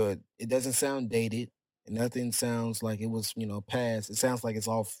 It doesn't sound dated. Nothing sounds like it was, past. It sounds like it's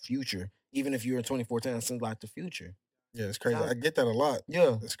all future. Even if you're in 2014, it sounds like the future. Yeah, it's crazy. I get that a lot.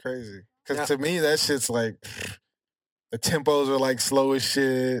 Yeah. It's crazy. Because to me, that shit's like, the tempos are like slow as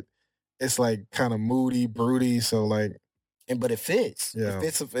shit. It's like kind of moody, broody. So like, but it fits. Yeah.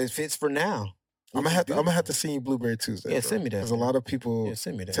 It fits for now. I'm gonna have to send you Blueberry Tuesday. Yeah, send me that. Because a lot of people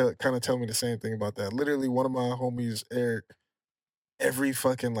send me that. kind of tell me the same thing about that. Literally, one of my homies, Eric, every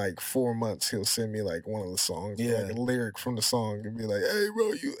fucking like 4 months, he'll send me like one of the songs, like a lyric from the song, and be like, "Hey,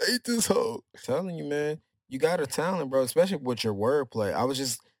 bro, you ate this hoe." I'm telling you, man, you got a talent, bro. Especially with your wordplay.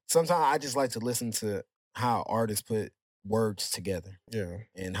 Sometimes I just like to listen to how artists put words together. Yeah,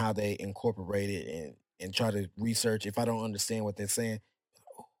 and how they incorporate it and try to research. If I don't understand what they're saying,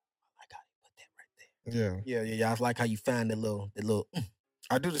 oh, I got to put that right there. Yeah. I like how you find the little.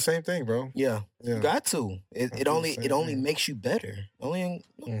 I do the same thing, bro. Yeah. You got to. It only makes you better. Only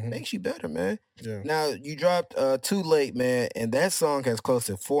makes you better, man. Yeah. Now you dropped Too Late, man, and that song has close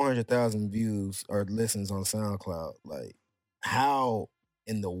to 400,000 views or listens on SoundCloud. Like, how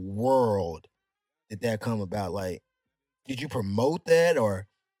in the world did that come about? Like, did you promote that or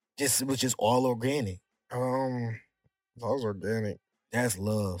it was just all organic? That was organic. That's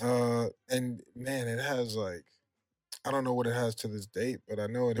love. And man, it has like, I don't know what it has to this date, but I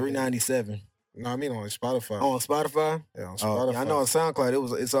know it. 397. No, I mean on Spotify. On Spotify? Yeah, on Spotify. I know on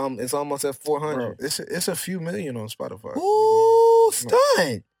SoundCloud it's almost at 400. Bro, it's a few million on Spotify. Ooh,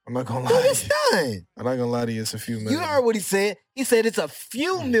 stunned. I'm not gonna lie. Stunned. I'm not gonna lie to you. It's a few million. You heard what he said. He said it's a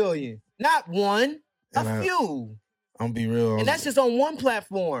few million, not one. A few. I'm gonna be real. And that's just on one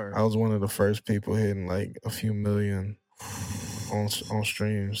platform. I was one of the first people hitting like a few million on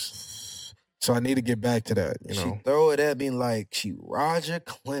streams. So I need to get back to that, you know. She throw it at me like she Roger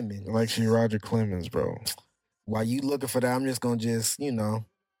Clemens. Like she Roger Clemens, bro. While you looking for that, I'm just gonna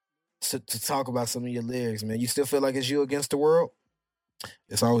to talk about some of your lyrics, man. You still feel like it's you against the world?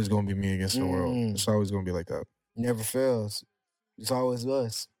 It's always gonna be me against the world. It's always gonna be like that. Never fails. It's always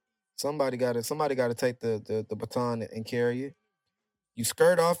us. Somebody gotta take the baton and carry it. You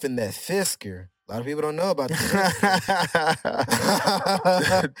skirt off in that Fisker. A lot of people don't know about that.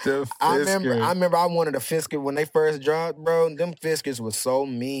 I remember I wanted a Fisker when they first dropped, bro. Them Fiskers was so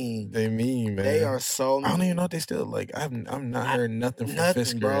mean. They mean, man. They are so mean. I don't even know if they still like. I'm not heard nothing from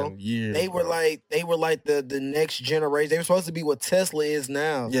Fisker, bro. In years. They were like the next generation. They were supposed to be what Tesla is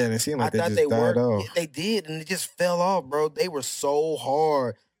now. Yeah, and it seemed like they just died off. They did, and it just fell off, bro. They were so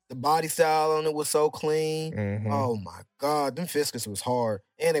hard. The body style on it was so clean. Mm-hmm. Oh my God, them Fiskers was hard,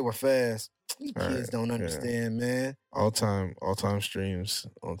 and they were fast. You kids don't understand, man. All time streams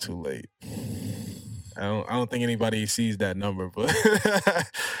on Too Late. I don't think anybody sees that number, but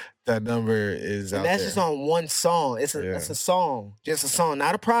that number is out there. That's just on one song. It's a song, just a song,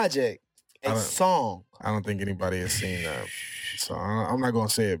 not a project. A song. I don't think anybody has seen that, so I'm not gonna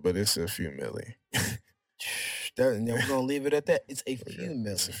say it, but it's a few milli. We're gonna leave it at that. It's a few million.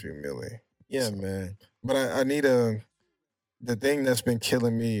 It's a few milli. Yeah, so, man. But I need the thing that's been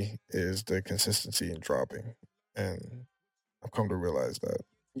killing me is the consistency in dropping, and I've come to realize that.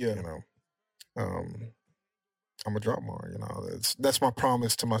 Yeah, you know, I'm gonna drop more. You know, that's my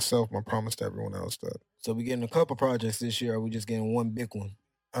promise to myself, my promise to everyone else. That. So we getting a couple projects this year, or we just getting one big one?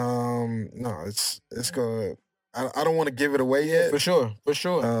 No, it's gonna. I don't want to give it away yet. For sure.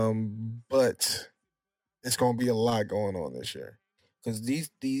 But it's gonna be a lot going on this year. Because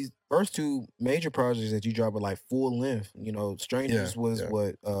these first two major projects that you drop are like full length. Strangers was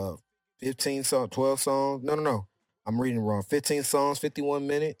what 15 songs, 12 songs. No. I'm reading wrong. 15 songs, 51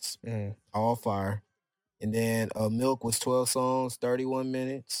 minutes, all fire. And then Milk was 12 songs, 31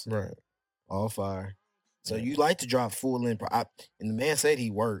 minutes, right, all fire. So you like to drop full length, and the man said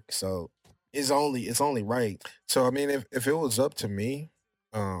he worked, so it's only right. So I mean, if it was up to me,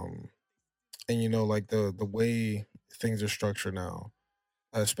 and like the way things are structured now,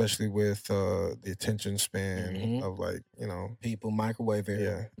 especially with the attention span of like people microwave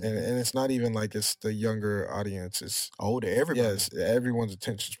era. Yeah, and it's not even like it's the younger audience; it's older. Everybody. Yes, everyone's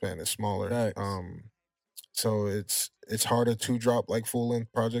attention span is smaller. Facts. So it's harder to drop like full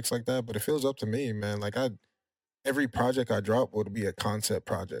length projects like that. But if it was up to me, man, like every project I drop would be a concept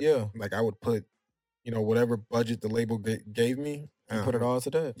project. Yeah, like I would put whatever budget the label gave me. And put it all to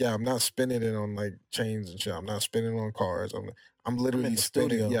that. Yeah, I'm not spending it on like chains and shit. I'm not spending it on cars. I'm literally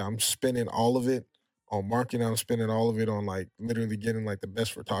spending. Studio. Yeah, I'm spending all of it on marketing. I'm spending all of it on like literally getting like the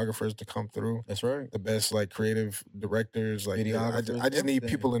best photographers to come through. That's right. The best like creative directors. Like videographers. I just need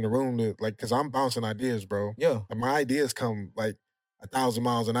people in the room to like, cause I'm bouncing ideas, bro. Yeah, and my ideas come like 1,000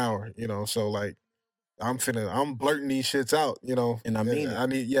 miles an hour. So like I'm blurting these shits out. And I mean,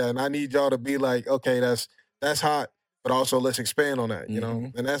 I need y'all to be like, okay, that's hot. But also, let's expand on that,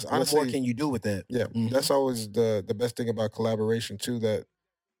 And that's honestly, what more can you do with that? Yeah, that's always the best thing about collaboration too. That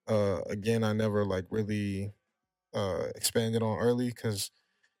again, I never like really expanded on early because,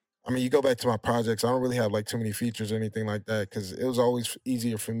 I mean, you go back to my projects, I don't really have like too many features or anything like that because it was always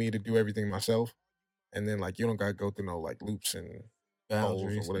easier for me to do everything myself, and then like you don't gotta go through no like loops and holes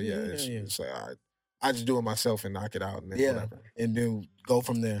or whatever. It's like I just do it myself and knock it out, and then whatever, and then go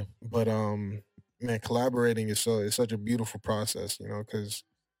from there. But man, collaborating is it's such a beautiful process, because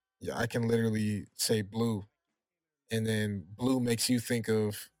I can literally say blue, and then blue makes you think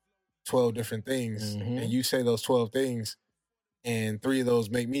of 12 different things, and you say those 12 things, and 3 of those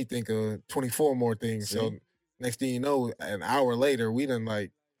make me think of 24 more things. See? So next thing you know, an hour later, we done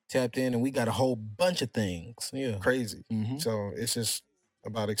like tapped in, and we got a whole bunch of things. Yeah, crazy. So it's just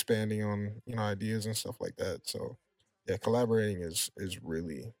about expanding on ideas and stuff like that. So yeah, collaborating is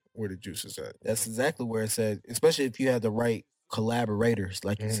really where the juice is at. That's exactly where it's at, especially if you have the right collaborators,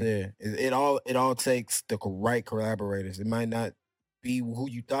 like you said. It all takes the right collaborators. It might not be who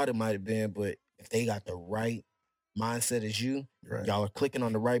you thought it might have been, but if they got the right mindset as you, y'all are clicking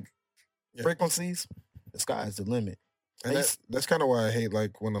on the right frequencies, the sky is the limit. And that's kind of why I hate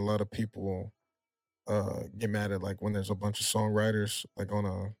like when a lot of people get mad at like when there's a bunch of songwriters like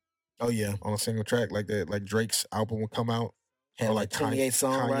on a single track like that, like Drake's album would come out. Had like 28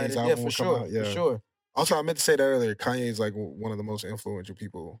 songwriters. Yeah, for sure. Yeah. For sure. Also, I meant to say that earlier. Kanye's like one of the most influential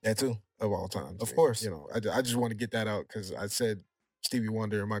people that too of all time. Of course. I just want to get that out because I said Stevie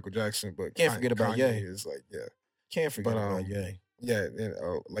Wonder and Michael Jackson, but can't forget about Kanye Ye. is like, Can't forget about Ye. Yeah, and,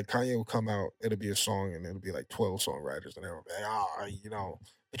 like Kanye will come out, it'll be a song, and it'll be like 12 songwriters, and they'll be like,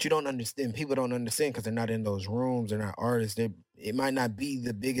 But you don't understand. People don't understand because they're not in those rooms. They're not artists. It might not be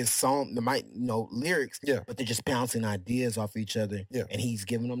the biggest song. They might know lyrics. Yeah. But they're just bouncing ideas off each other. Yeah. And he's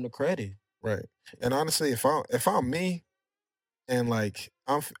giving them the credit. Right. And honestly, if I'm me, and like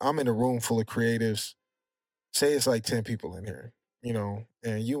I'm in a room full of creatives, say it's like 10 people in here,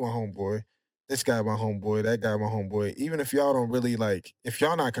 and you my homeboy, this guy my homeboy, that guy my homeboy. Even if y'all don't really like, if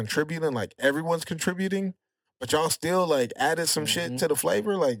y'all not contributing, like everyone's contributing. But y'all still like added some shit to the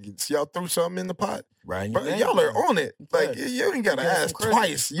flavor, like y'all threw something in the pot, right? Bro, y'all are on it. Like you ain't gotta ask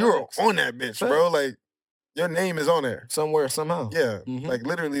twice. You're on that bitch, bro. Like your name is on there somewhere, somehow. Yeah, like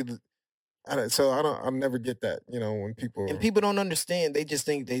literally. I never get that. When people don't understand, they just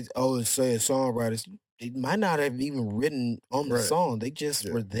think say songwriters. They might not have even written on the song. They just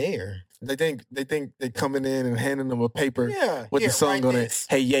were there. They think they coming in and handing them a paper with the song on it.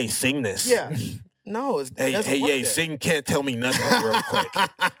 Hey, Ye, sing this. Yeah. No, Ye, sing Can't Tell Me Nothing real quick.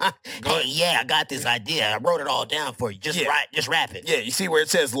 Hey, I got this idea. I wrote it all down for you. Just rap it. Yeah, you see where it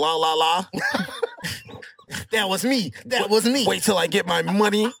says la la la? That was me. Wait till I get my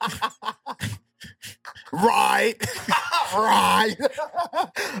money. Right. Right.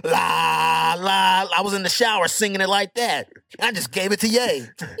 La la. I was in the shower singing it like that. I just gave it to Ye.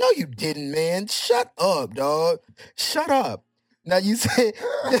 No, you didn't, man. Shut up, dog. Shut up. Now you said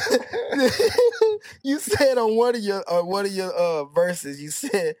on one of your verses, you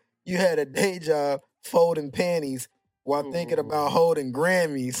said you had a day job folding panties while thinking about holding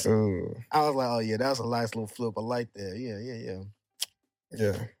Grammys. I was like, oh yeah, that's a nice little flip. I like that. Yeah.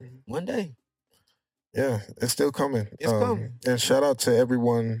 Yeah. One day. Yeah, it's still coming. It's coming. And shout out to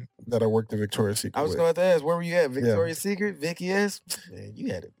everyone that I worked at Victoria's Secret I was with. going to ask, where were you at? Victoria's Secret? Vicky S? Man,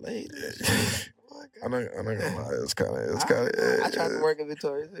 you had it laid. I'm not gonna lie. It's kind of. I tried to work at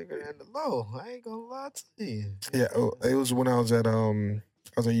Victoria's Secret and the low. I ain't gonna lie to you. Yeah, it was when I was at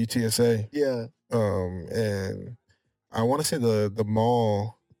UTSA. Yeah. And I want to say the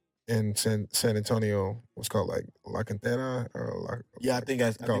mall in San Antonio was called like La Cantera or I think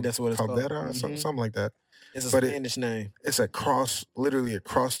that's what it's called. Caldera or something like that. It's a Spanish name. It's literally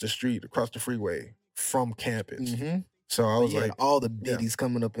across the street, across the freeway from campus. Mm-hmm. So I was like, all the biddies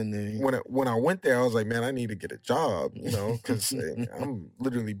coming up in there. When I went there, I was like, man, I need to get a job, because I'm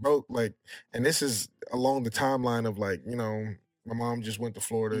literally broke. Like, and this is along the timeline of like, my mom just went to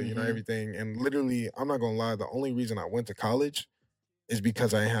Florida, everything. And literally, I'm not gonna lie, the only reason I went to college is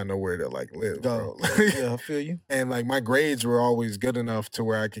because I ain't had nowhere to like live, bro. Yeah, I feel you. And like my grades were always good enough to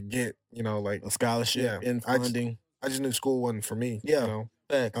where I could get, like a scholarship and funding. I just knew school wasn't for me. Yeah.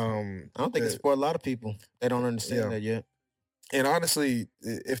 Facts. I don't think it's for a lot of people. They don't understand that yet. And honestly,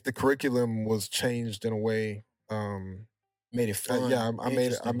 if the curriculum was changed in a way, made it fun. I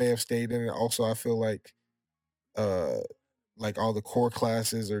may have stayed in it. Also, I feel like all the core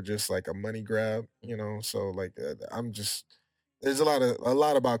classes are just like a money grab, So like I'm just there's a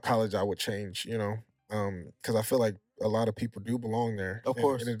lot about college I would change, because I feel like a lot of people do belong there, of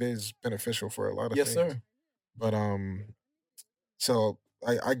course, and it is beneficial for a lot of things. Yes, sir. But so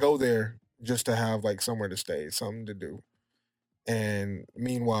I go there just to have like somewhere to stay, something to do. And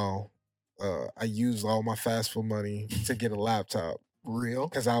meanwhile, I used all my FAFSA money to get a laptop. Real?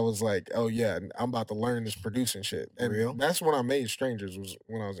 Because I was like, oh yeah, I'm about to learn this producing shit. And real? That's when I made Strangers, was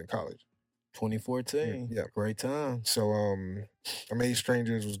when I was in college. 2014. Yeah. Great time. So I made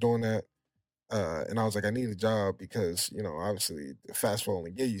Strangers, was doing that. And I was like, I need a job because, obviously FAFSA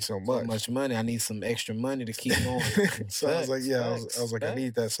only give you so much money. I need some extra money to keep going. So I was like, I was like, I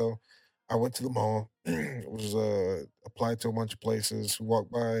need that. So I went to the mall, was applied to a bunch of places,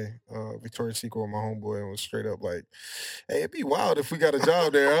 walked by Victoria's Secret with my homeboy and was straight up like, hey, it'd be wild if we got a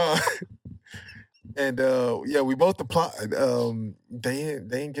job there, huh? And we both applied. They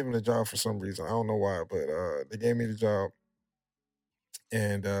ain't giving a job for some reason. I don't know why, but they gave me the job.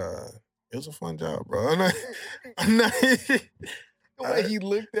 And it was a fun job, bro. I'm not the way he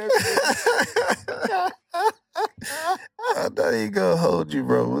looked at me. I'm not even gonna hold you,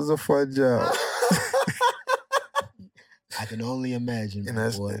 bro. It was a fun job. I can only imagine, and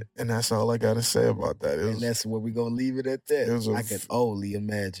that's all I gotta say about that. And that's where we're gonna leave it at that. I can only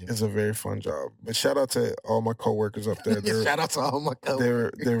imagine. It's a very fun job. But shout out to all my coworkers up there. Shout out to all my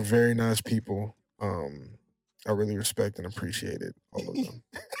coworkers. They're very nice people. I really respect and appreciate it, all of them.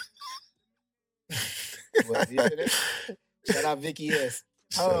 Shout out Vicky S.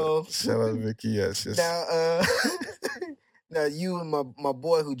 Oh, shout out Vicky S. Now you and my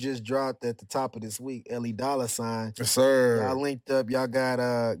boy who just dropped at the top of this week, Ellie $. Yes, sir. Y'all linked up. Y'all got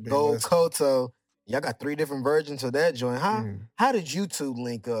Gold Koto. Y'all got 3 different versions of that joint. How did you two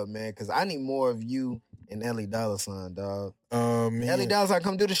link up, man? Because I need more of you and Ellie $, dog. Ellie $,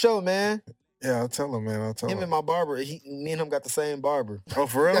 come do the show, man. Yeah, I'll tell him, man. Him and my barber. Me and him got the same barber. Oh,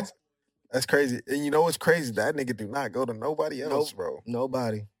 for real? That's crazy. And you know what's crazy? That nigga do not go to nobody else, bro.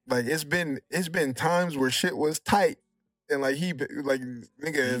 Nobody. Like it's been times where shit was tight. And like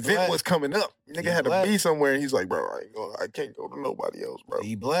event was coming up. Nigga had to be somewhere, and he's like, bro, I can't go to nobody else, bro.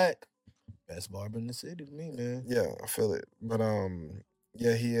 He black, best barber in the city to me, man. Yeah, I feel it. But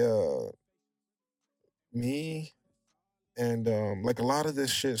me, and like a lot of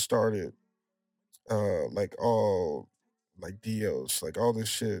this shit started, like all like DOs, like all this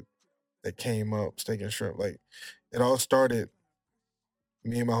shit that came up, steak and shrimp. Like it all started.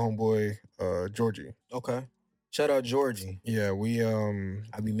 Me and my homeboy Georgie. Okay. Shout out Georgie. Yeah, we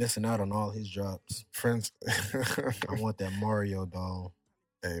I be missing out on all his drops. Friends. I want that Mario doll.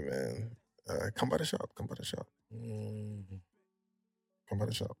 Hey man, come by the shop. Come by the shop. Come by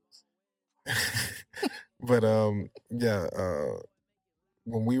the shop. But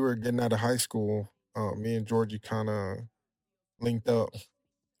when we were getting out of high school, me and Georgie kind of linked up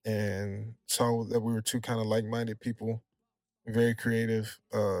and saw that we were two kind of like-minded people, very creative.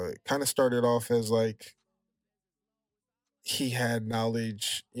 Kind of started off as like he had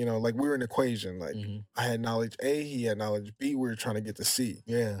knowledge, like we were an equation. Like I had knowledge A, he had knowledge B. We were trying to get to C.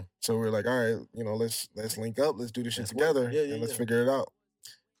 Yeah. So we were like, all right, let's link up, let's do this shit together, and let's figure it out.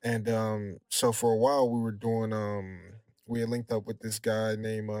 And so for a while we were doing, we had linked up with this guy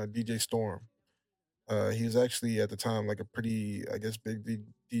named DJ Storm. He was actually at the time like a pretty, I guess, big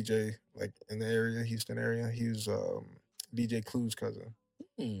DJ like in the area, Houston area. He was DJ Clue's cousin.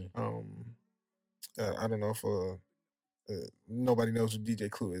 I don't know if nobody knows who DJ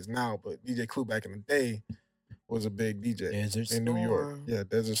Clue is now, but DJ Clue back in the day was a big DJ in New York. Yeah,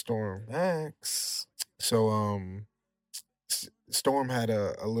 Desert Storm. Max. So Storm had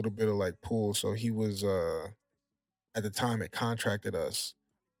a little bit of like pull, so he was at the time it contracted us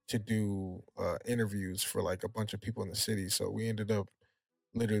to do interviews for like a bunch of people in the city. So we ended up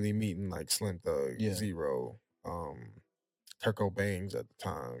literally meeting like Slim Thug, Zero, Kirko Bangs at the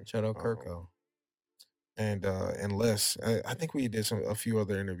time. Shout out Kirko. And Les. I think we did a few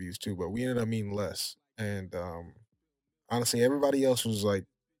other interviews too, but we ended up meeting Les. And honestly, everybody else was like,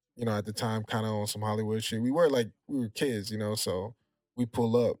 you know, at the time kind of on some Hollywood shit. We were kids, you know, so we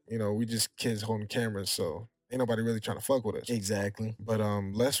pull up, you know, we just kids holding cameras, so ain't nobody really trying to fuck with us. Exactly. But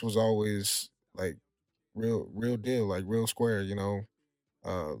Les was always like real deal, like real square, you know,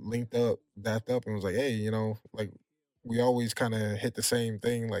 linked up, dapped up, and was like, hey, you know, like we always kind of hit the same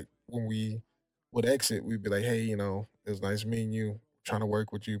thing. Like when we would exit, we'd be like, hey, you know, it was nice meeting you, trying to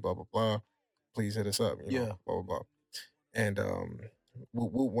work with you, blah, blah, blah. Please hit us up, you know, blah, blah, blah. And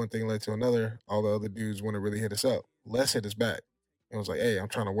one thing led to another. All the other dudes wouldn't really hit us up. Les hit us back and was like, hey, I'm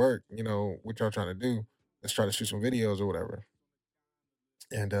trying to work, you know, what y'all trying to do? Let's try to shoot some videos or whatever.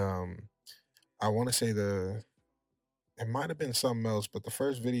 And I want to say it might have been something else, but the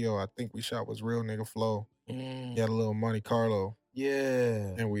first video I think we shot was Real Nigga Flow. He had a little Monte Carlo.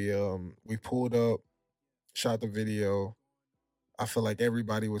 Yeah. And we pulled up, shot the video. I feel like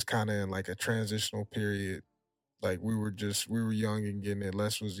everybody was kind of in like a transitional period. Like we were young and getting it.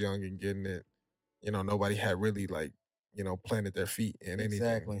 Les was young and getting it. You know, nobody had really like, you know, planted their feet in anything.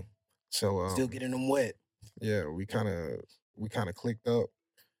 Exactly. So still getting them wet. Yeah, we kind of clicked up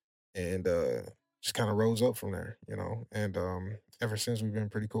and just kind of rose up from there, you know. And ever since we've been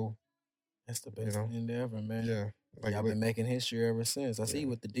pretty cool. That's the best thing ever, man. Yeah. Like I've been making history ever since. I see you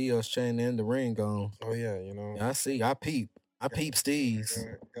with the Dios chain and the ring on. Oh yeah, you know. Yeah, I see. I peep Steez.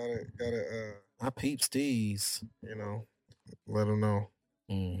 Gotta. I peep Steez. You know, let them know.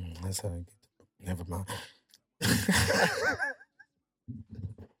 That's how I get. Never mind.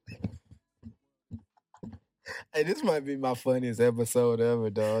 Hey, this might be my funniest episode ever,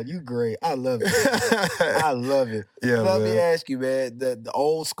 dog. You great. I love it. I love it. Yeah, Let me ask you, man, the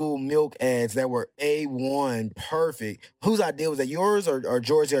old school milk ads that were A1, perfect. Whose idea was that? Yours or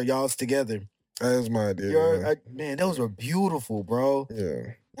George or y'all's together? That was my idea. Man, those were beautiful, bro.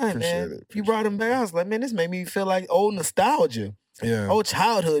 Yeah. Hey, man, you brought them back. I was like, man, this made me feel like old nostalgia. Yeah. Old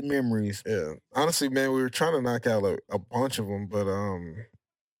childhood memories. Yeah. Honestly, man, we were trying to knock out a bunch of them, but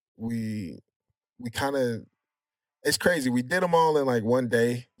we kind of, it's crazy. We did them all in like one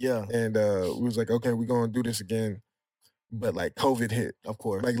day. Yeah. And we was like, okay, we're going to do this again. But like COVID hit. Of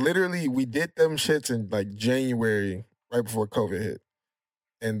course. Like literally we did them shits in like January, right before COVID hit.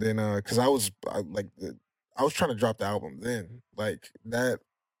 And then, cause I was trying to drop the album then. Like that,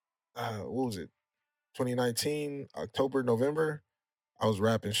 what was it? 2019, October, November. I was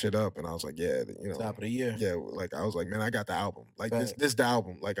wrapping shit up and I was like, yeah, you know. Top of the year. Yeah. Like I was like, man, I got the album. Like this the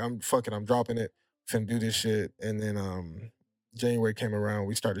album. Like I'm dropping it. Finna do this shit. And then January came around,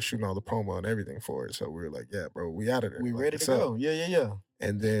 we started shooting all the promo and everything for it. So we were like, yeah, bro, we out of there. We like, ready to go. Yeah.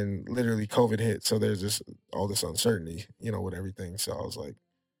 And then literally COVID hit. So there's all this uncertainty, you know, with everything. So I was like,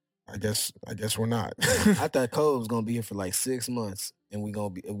 I guess we're not. I thought COVID was gonna be here for like 6 months and we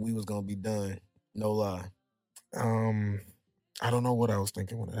was gonna be done. No lie. I don't know what I was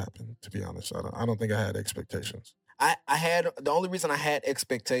thinking when it happened, to be honest. I don't think I had expectations. I had, the only reason I had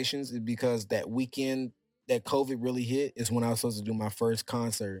expectations is because that weekend that COVID really hit is when I was supposed to do my first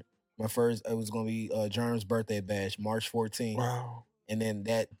concert. It was going to be Germ's birthday bash, March 14th. Wow. And then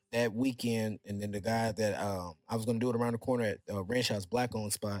that weekend, and then the guy that I was going to do it around the corner at Ranch House Black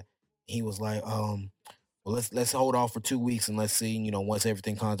Owned spot, he was like, well, let's hold off for 2 weeks and let's see, you know, once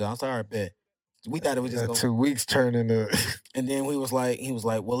everything calms down. I was like, all right, bet. We thought it was just 2 weeks turn into. And then he was like,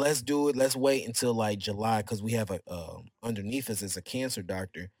 well, let's do it. Let's wait until like July because we have underneath us is a cancer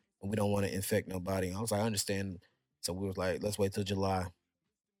doctor and we don't want to infect nobody. I was like, I understand. So we was like, let's wait till July.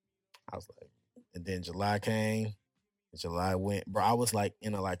 I was like, and then July came. July went, bro. I was like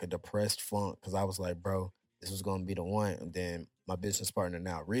in a depressed funk because I was like, bro, this was gonna be the one. And then my business partner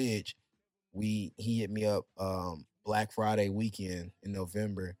now, Ridge, he hit me up Black Friday weekend in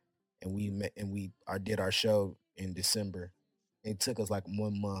November. And we met and we did our show in December. It took us like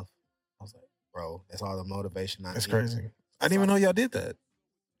 1 month. I was like, bro, that's all the motivation I need. That's crazy. I didn't even know y'all did that.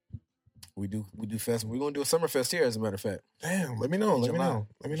 We do festival. We're gonna do a summer fest here, as a matter of fact. Damn, let me know. Let me know.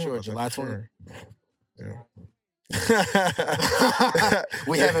 Sure, July 20th. Yeah.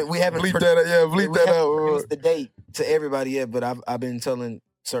 we haven't bleep that out. Yeah, bleep that out. Released the date to everybody yet, but I've been telling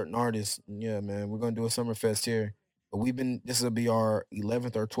certain artists. Yeah, man, we're gonna do a summer fest here. But this will be our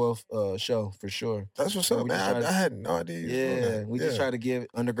 11th or 12th show for sure. That's what's And up, we just man. try to, I had no idea you was doing yeah, that. we just try to give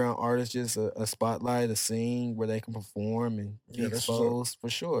underground artists just a spotlight, a scene where they can perform and be Yeah, that's what's up. exposed for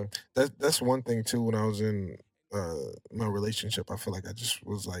sure. That's one thing too. When I was in my relationship, I feel like I just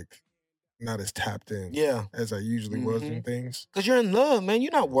was like not as tapped in Yeah, as I usually was in things. cause you're in love, man.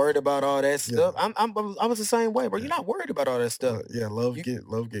 You're not worried about all that Yeah. stuff. I was the same way, bro. You're not worried about all that stuff. Yeah, love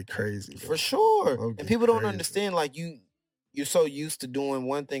get crazy, bro. For sure. Love And get people don't crazy. understand, like you're so used to doing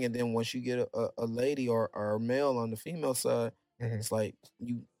one thing, and then once you get a lady or a male on the female side, Mhm. it's like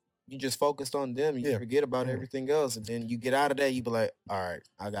you just focused on them. You Yeah. forget about Mhm. everything else, and then you get out of that, you be like, all right,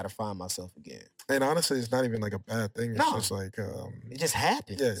 I gotta find myself again. And honestly, it's not even like a bad thing. It's No. just like It just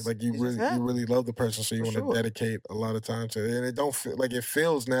happens. yeah, like you It just really love the person, so you For want to sure. dedicate a lot of time to it, and it don't feel like it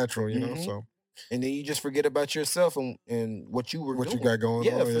feels natural, you know. Mhm. So And then you just forget about yourself and what you were what doing. you got going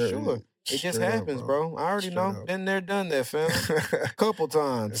Yeah, on? for sure. It just straight up, happens, bro. I already know. Straight up. Been there, done that, fam. Couple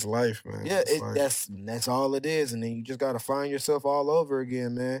times. It's life, man. Yeah, It's life. that's all it is, and then you just gotta find yourself all over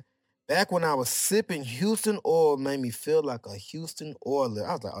again, man. Back when I was sipping Houston oil, made me feel like a Houston Oiler.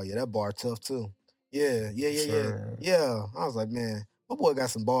 I was like, oh yeah, that bar tough too. Yeah. Sir. Yeah. I was like, man, my boy got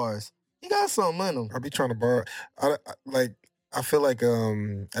some bars. He got something in him. I be trying to borrow. I feel like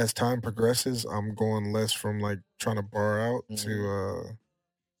as time progresses, I'm going less from like trying to borrow out to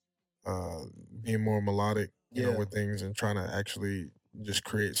being more melodic, you know, Yeah. with things and trying to actually just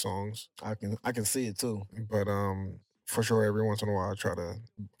create songs. I can see it too. But for sure, every once in a while, I try to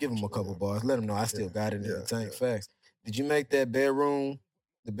Give him a couple bars. Let him know I still got it in the yeah, tank. yeah. Facts. Did you make the bedroom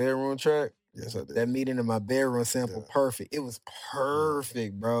track? Yes, I did. That meeting in my bedroom sample perfect. It was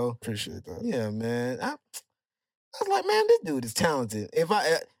perfect, bro. Appreciate that. Yeah, man. I was like, man, this dude is talented. If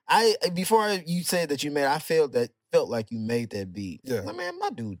I before you said that you made, I felt like you made that beat. Yeah. Like, man, my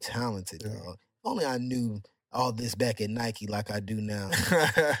dude talented, Yeah. dog. Only I knew all this back at Nike like I do now.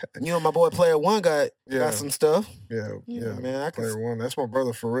 You know, my boy Player One got some stuff. Yeah, man. I Player One. That's my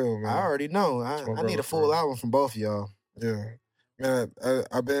brother for real, man. I already know. I need brother a for full real. album from both of y'all. Yeah, man.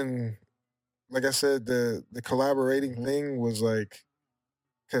 I've been, like I said, the collaborating thing was like,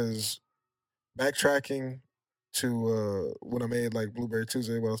 because backtracking to when I made like Blueberry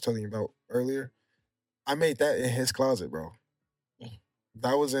Tuesday, what I was telling you about earlier, I made that in his closet, bro.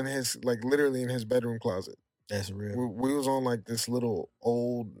 That was in his, like, literally in his bedroom closet. That's real. We was on like this little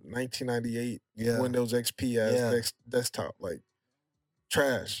old 1998 Windows XP ass desktop, like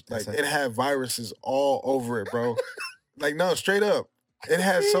trash. Like it had viruses all over it, bro. Like no, straight up, it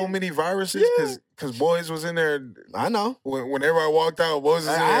had so many viruses because boys was in there. I know. Whenever I walked out, boys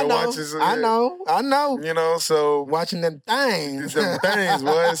was in there watching. I know. You know, so watching them things,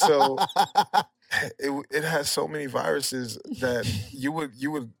 boy. So it has so many viruses that you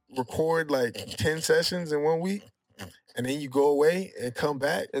would record like 10 sessions in 1 week, and then you go away and come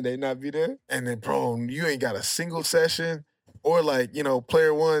back and they not be there, and then bro, you ain't got a single session. Or like, you know,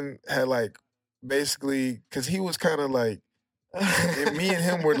 Player One had like basically, because he was kind of like me and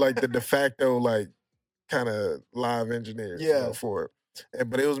him were like the de facto like kind of live engineers you know, for it.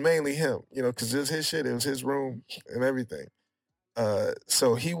 But it was mainly him, you know, because it was his shit, it was his room and everything.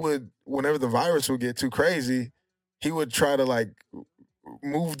 So he would, whenever the virus would get too crazy, he would try to like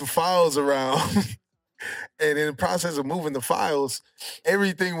move the files around. And in the process of moving the files,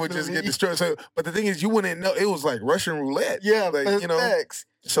 everything would just get destroyed. So, but the thing is, you wouldn't know. It was like Russian roulette. Yeah, like, you know. Facts.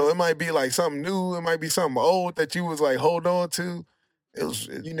 So it might be like something new. It might be something old that you was like hold on to.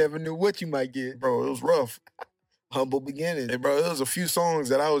 You never knew what you might get, bro. It was rough. Humble beginnings. Hey, bro, there was a few songs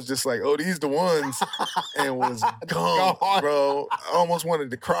that I was just like, oh, these the ones, and was gone, bro. I almost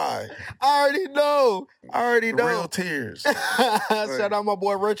wanted to cry. I already know. Real tears. Shout out my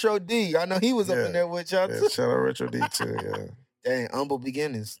boy Retro D. I know he was up in there with y'all too. Shout out Retro D too, yeah. Dang, humble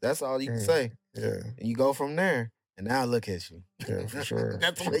beginnings. That's all you can say. Yeah. And you go from there. And now look at you. Yeah, for sure.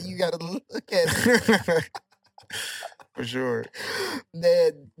 That's the way you gotta look at it. For sure.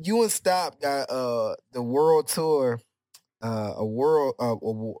 Man, you and Stop got the world tour, award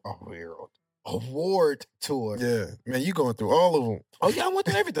tour. Yeah, man, you going through all of them. Oh yeah, I went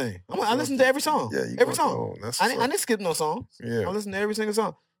through everything. I listened to every song. Yeah, you every song. That's I didn't skip no songs. Yeah, I listened to every single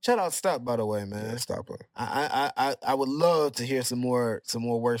song. Shout out Stop, by the way, man. Yeah, Stop. I would love to hear some more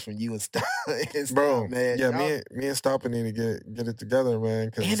words from you and Stop. Bro, man. Yeah, me and Stop need to get it together, man.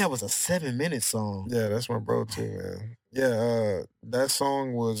 And that was a 7-minute song. Yeah, that's my bro too, man. Yeah, that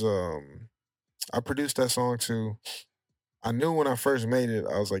song was I produced that song too. I knew when I first made it,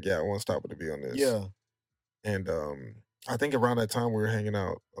 I was like, yeah, I want Stop to be on this. Yeah. And I think around that time we were hanging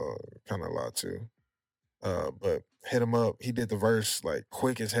out kind of a lot too. But hit him up. He did the verse like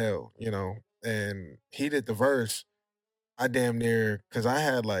quick as hell, you know. And he did the verse. I damn near, because I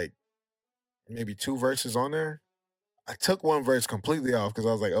had like maybe 2 verses on there. I took one verse completely off because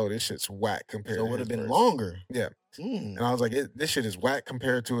I was like, "Oh, this shit's whack compared." So to it would have his been verse. longer. Yeah, and I was like, "This shit is whack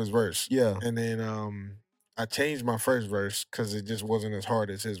compared to his verse." Yeah. And then I changed my first verse because it just wasn't as hard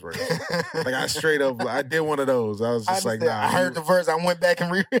as his verse. Like I straight up, I did one of those. I was just like, "Nah." I heard the verse. I went back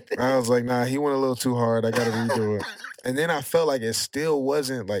and read it. I was like, "Nah, he went a little too hard. I got to redo it." And then I felt like it still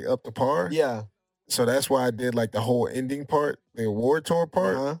wasn't like up to par. Yeah. So that's why I did like the whole ending part, the award tour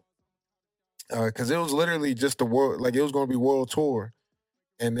part. Because it was literally just the world, like it was going to be world tour,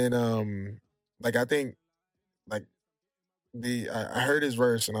 and then like I think like I heard his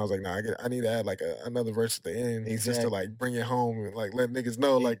verse and I was like, nah, I need to add like another verse at the end, just to like bring it home and like let niggas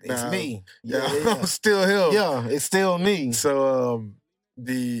know like, nah, it's me. Yeah, I'm still him. Yeah, it's still me. So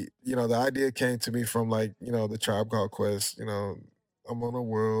the idea came to me from like the Tribe Called Quest. I'm on a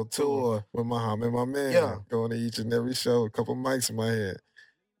world tour with Muhammad, my man, going to each and every show, a couple mics in my head.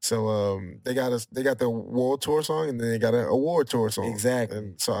 So they got the world tour song and then they got an award tour song. Exactly.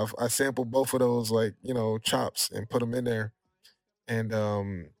 And so I sampled both of those like, chops and put them in there. And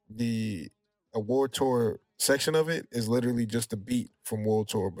the award tour section of it is literally just a beat from world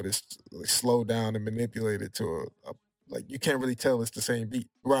tour, but it's like slowed down and manipulated to a like you can't really tell it's the same beat.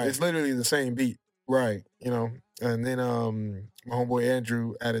 Right. It's literally the same beat. Right. And then my homeboy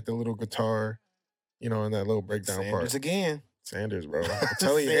Andrew added the little guitar, in that little breakdown part. Sanders, bro. I'm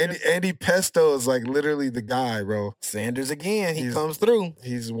telling you, Andy Pesto is like literally the guy, bro. Sanders again. He comes through.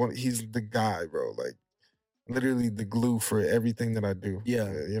 He's the guy, bro. Like literally the glue for everything that I do. Yeah.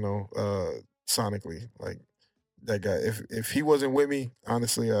 Sonically. Like that guy. If he wasn't with me,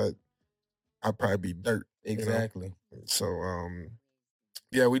 honestly, I'd probably be dirt. Exactly. So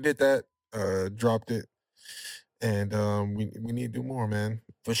yeah, we did that, dropped it. And we need to do more, man.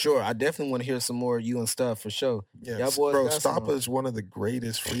 For sure. I definitely want to hear some more of you and stuff, for sure. Yeah, bro, Stoppa is one of the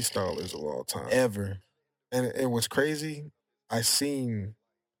greatest freestylers of all time. Ever. And what's crazy, I seen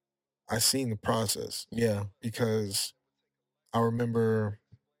the process. Yeah. Because I remember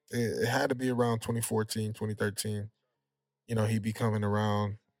it had to be around 2014, 2013. He'd be coming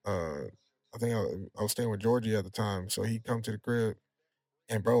around. I think I was staying with Georgie at the time. So he'd come to the crib.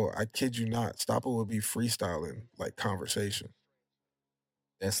 And bro, I kid you not, Stoppa would be freestyling like conversation.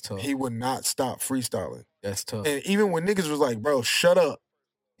 That's tough. He would not stop freestyling. That's tough. And even when niggas was like, bro, shut up.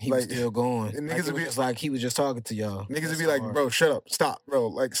 He was still going. And niggas would be just like he was just talking to y'all. Niggas would be like, bro, shut up. Stop, bro.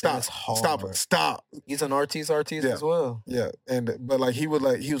 Like, stop. Stop. He's an artist as well. Yeah. But like he was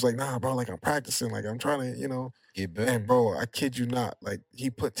like, nah, bro, like I'm practicing. Like I'm trying to, get better. And bro, I kid you not, like he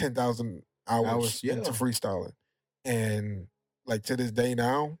put 10,000 hours into freestyling. And like to this day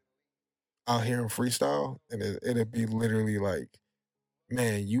now, I'll hear him freestyle and it'd be literally like,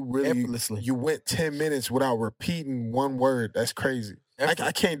 man, you really you went 10 minutes without repeating one word. That's crazy.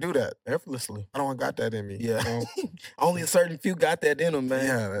 I can't do that. Effortlessly. I don't got that in me. Yeah. Only a certain few got that in them, man.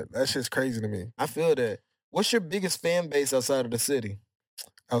 Yeah, that's just crazy to me. I feel that. What's your biggest fan base outside of the city?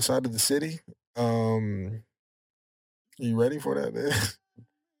 Outside of the city? You ready for that?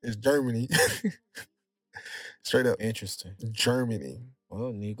 It's Germany. Straight up. Interesting. Germany.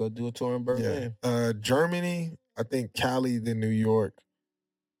 Well, need to go do a tour in Berlin. Yeah. Germany, I think Cali, then New York,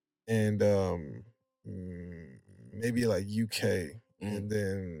 and maybe like UK. And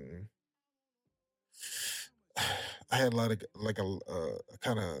then I had a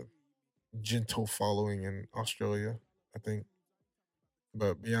kind of gentle following in Australia, I think.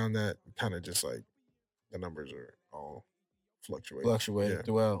 But beyond that, kind of just like the numbers are all fluctuating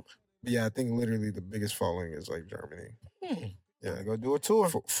throughout. But yeah, I think literally the biggest following is like Germany. Yeah, go do a tour.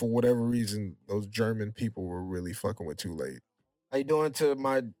 For whatever reason, those German people were really fucking with Too Late. How you doing to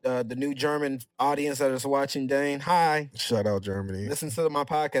my the new German audience that is watching, Dayne? Hi. Shout out Germany. Listen to my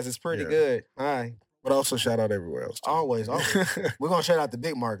podcast. It's pretty good. Hi. But also shout out everywhere else. Too. Always. We're going to shout out the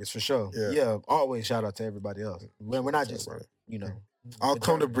big markets for sure. Yeah. Always shout out to everybody else. We're not just, I'll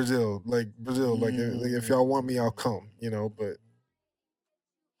come to Brazil. Like, if y'all want me, I'll come, but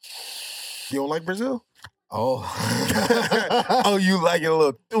you don't like Brazil? Oh. Oh, you like it a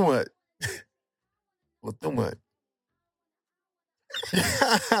little too much. A little too much.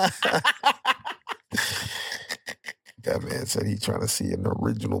 That man said he trying to see an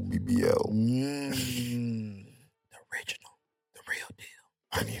original BBL. The original. The real deal.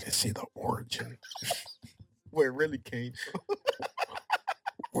 I need to see the origin. Where it really came from.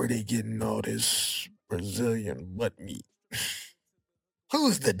 Where they getting all this Brazilian butt meat?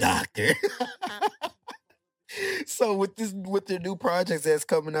 Who's the doctor? So with the new projects that's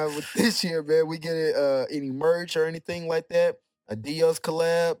coming out with this year, man, we get any merch or anything like that? A Dios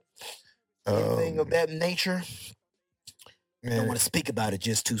collab, anything of that nature? Man, don't want to speak about it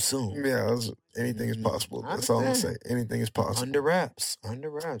just too soon. Yeah, anything is possible. That's all I'm gonna say. Anything is possible. Under wraps.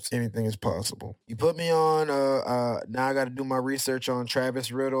 Anything is possible. You put me on. Now I got to do my research on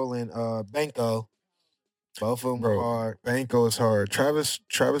Travis Riddle and Banco. Both of them are hard. Banco is hard. Travis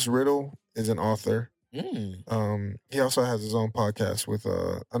Riddle is an author. He also has his own podcast with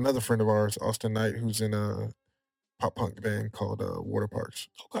another friend of ours, Austin Knight, who's in a pop punk band called Water Parks.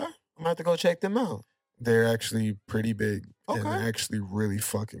 Okay, I'm gonna have to go check them out. They're actually pretty big. Okay. And actually really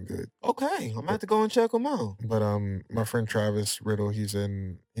fucking good. Okay, I'm gonna have to go and check them out. But my friend Travis Riddle, he's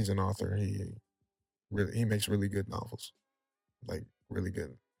an author. He makes really good novels, like really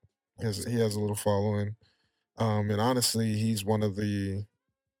good. He has a little following, and honestly, he's one of the,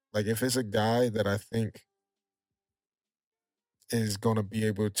 like, if it's a guy that I think is gonna be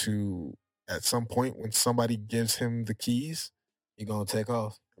able to, at some point when somebody gives him the keys, he's gonna take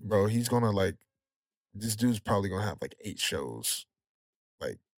off, bro. He's gonna like. This dude's probably gonna have like 8 shows,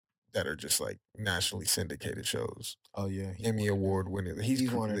 like that are just like nationally syndicated shows. Oh yeah, Emmy Award winning.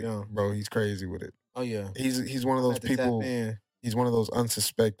 He's one of them, bro. He's crazy with it. Oh yeah, he's one of those people. He's one of those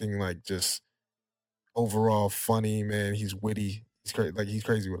unsuspecting, like just overall funny man. He's witty. He's crazy. Like he's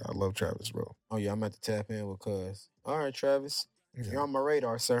crazy with it. I love Travis, bro. Oh yeah, I'm at to tap in with Cuz. All right, Travis. Yeah. You're on my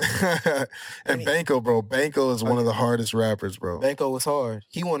radar, sir. And Banco, bro. Banco is one of the hardest rappers, bro. Banco was hard.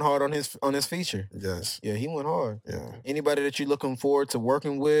 He went hard on his feature. Yes. Yeah, he went hard. Yeah. Anybody that you're looking forward to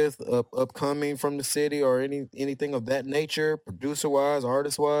working with, upcoming from the city or anything of that nature, producer wise,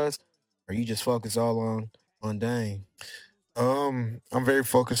 artist wise, or you just focus all on Dayne? I'm very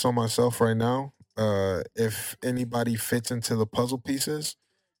focused on myself right now. If anybody fits into the puzzle pieces,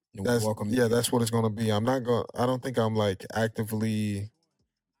 that's what it's gonna be. I don't think I'm like actively,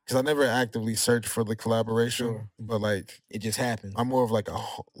 because I never actively search for the collaboration, but like it just happens. I'm more of like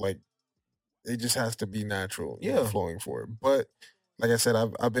it just has to be natural, flowing for it. But like I said,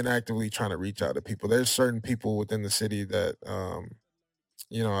 I've been actively trying to reach out to people. There's certain people within the city that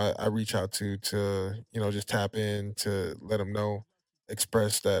I reach out to just tap in, to let them know,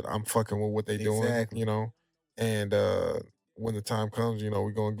 express that I'm fucking with what they doing, and when the time comes,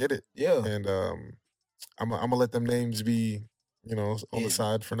 we're gonna get it. Yeah. And I'm gonna let them names be, on the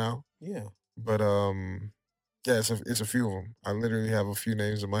side for now. Yeah. But it's a few of them. I literally have a few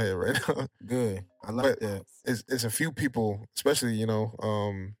names in my head right now. Good. I like that. It's a few people, especially, in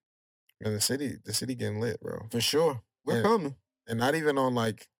the city getting lit, bro. For sure. We're coming. And not even on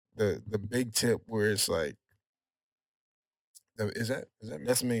like the big tip where it's like, is that me?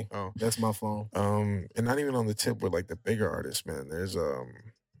 That's me. Oh, that's my phone. And not even on the tip with like the bigger artists, man. There's a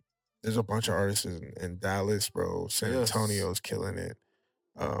bunch of artists in Dallas, bro. San Antonio's killing it.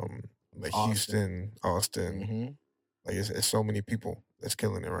 Like Houston, Austin. Mm-hmm. Like it's so many people that's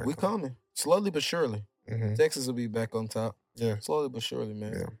killing it right now. We coming slowly but surely. Mm-hmm. Texas will be back on top. Yeah, slowly but surely,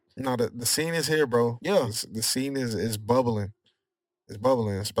 man. Yeah. No, the scene is here, bro. Yeah, the scene is bubbling. It's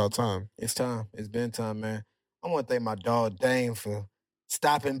bubbling. It's about time. It's time. It's been time, man. I want to thank my dog Dayne for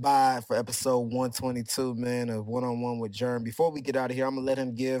stopping by for episode 122, man, of One-on-One with Germ. Before we get out of here, I'm going to let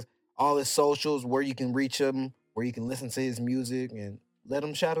him give all his socials, where you can reach him, where you can listen to his music, and let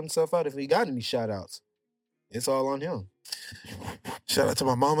him shout himself out if he got any shout-outs. It's all on him. Shout out to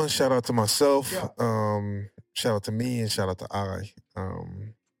my mama. Shout out to myself. Yeah. Shout out to me, and shout out to I.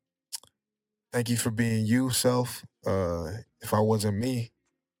 Thank you for being you, self. If I wasn't me,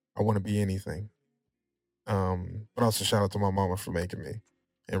 I wouldn't be anything. But also shout out to my mama for making me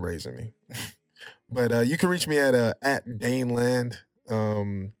and raising me. But you can reach me at Dayneland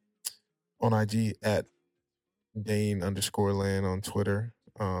on IG, at Dayne_land on Twitter.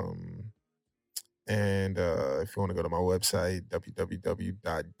 And if you want to go to my website,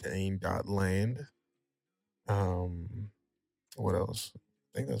 www.dayne.land. What else? I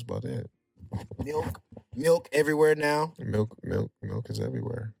think that's about it. Milk everywhere now. Milk is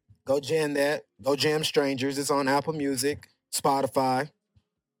everywhere. Go jam that. Go jam Strangers. It's on Apple Music, Spotify.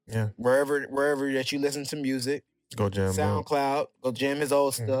 Yeah. Wherever that you listen to music. Go jam SoundCloud. Go jam his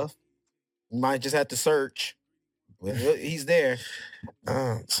old stuff. You might just have to search. He's there.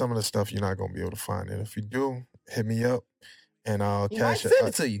 Some of the stuff you're not gonna be able to find it. If you do, hit me up and I'll send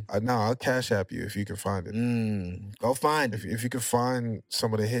it to you. I'll cash app you if you can find it. Go find it. If you can find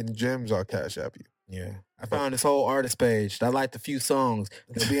some of the hidden gems, I'll cash app you. Yeah. I found this whole artist page. I liked a few songs.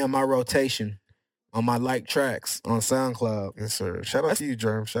 They'll be on my rotation on my like tracks on SoundCloud. Yes, sir. Shout out to you,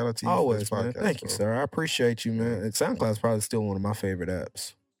 Germ. Shout out to you. Always, man. Thank you, sir. I appreciate you, man. And SoundCloud's probably still one of my favorite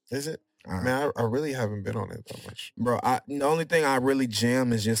apps. Is it? Man, I really haven't been on it that much. Bro, the only thing I really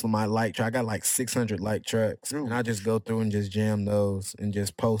jam is just my like track. I got like 600 like tracks. Ooh. And I just go through and just jam those and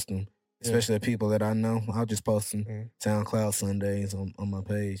just post them. Especially the people that I know. I'll just post them SoundCloud Sundays on my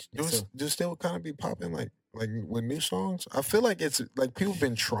page. Do still kind of be popping like with new songs? I feel like it's like people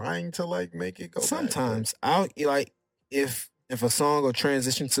been trying to like make it go sometimes I'll like if a song will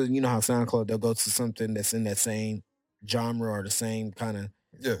transition to, you know how SoundCloud, they'll go to something that's in that same genre or the same kind of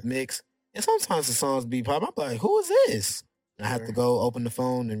mix. And sometimes the songs be pop. I'm like, who is this? And I have to go open the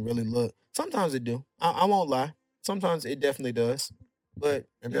phone and really look. Sometimes it do. I won't lie. Sometimes it definitely does. But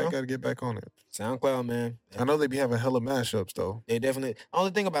maybe I gotta get back on it. SoundCloud, man. I know they be having hella mashups though. They definitely.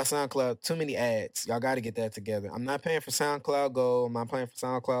 Only thing about SoundCloud, too many ads. Y'all got to get that together. I'm not paying for SoundCloud Gold. I'm not paying for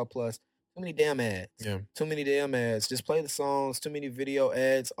SoundCloud Plus. Too many damn ads. Yeah. Too many damn ads. Just play the songs. Too many video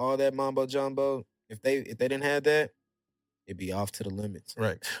ads. All that mumbo jumbo. If they didn't have that, it'd be off to the limits.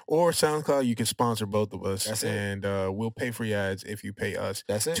 Right. Or SoundCloud, you can sponsor both of us. That's and we'll pay for your ads if you pay us.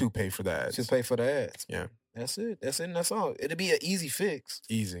 That's it. To pay for the ads. To pay for the ads. Yeah. That's it. That's it. And that's all. It'll be an easy fix.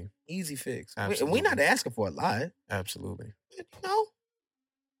 Easy fix. Absolutely. And we're not asking for a lot. Absolutely. You know?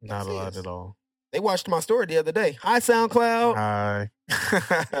 Not a lot at all. They watched my story the other day. Hi, SoundCloud. Hi.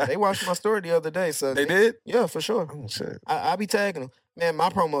 Yeah, they watched my story the other day. So they did? Yeah, for sure. Oh, shit. I be tagging them. Man, my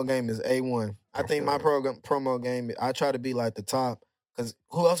promo game is A1. I think my promo game, I try to be like the top. Because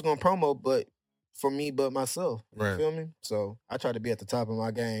who else going to promo but myself? Right. You feel me? So I try to be at the top of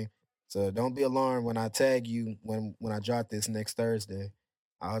my game. So don't be alarmed when I tag you when I drop this next Thursday.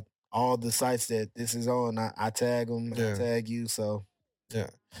 All the sites that this is on, I tag them. I tag you. So yeah,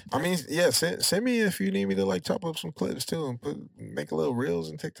 I mean, yeah. Send me if you need me to like chop up some clips too and make a little reels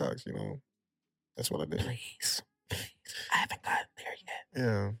and TikToks. You know, that's what I do. Please. I haven't gotten there yet.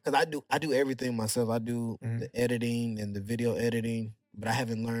 Yeah, because I do everything myself. I do the editing and the video editing, but I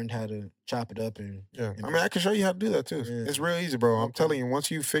haven't learned how to chop it up and. Yeah, I mean, I can show you how to do that too. Yeah. It's real easy, bro. I'm telling you,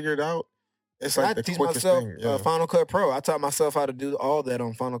 once you figure it out, it's like the quickest thing. Yeah. Final Cut Pro. I taught myself how to do all that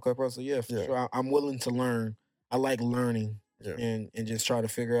on Final Cut Pro. So yeah, for sure, I'm willing to learn. I like learning and just try to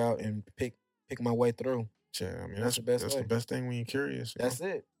figure out and pick my way through. Yeah, I mean that's the best. That's the best thing when you're curious. That's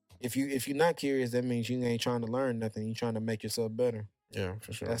it. If you're not curious, that means you ain't trying to learn nothing. You're trying to make yourself better. Yeah,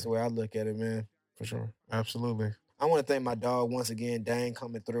 for sure. That's the way I look at it, man. For sure. Absolutely. I want to thank my dog once again, Dayne,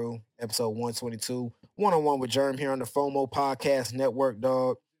 coming through. Episode 122. One-on-one with Germ here on the FOMO Podcast Network,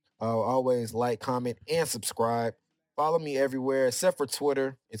 dog. Always like, comment, and subscribe. Follow me everywhere, except for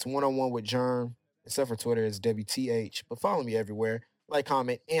Twitter. It's one-on-one with Germ. Except for Twitter, it's WTH. But follow me everywhere. Like,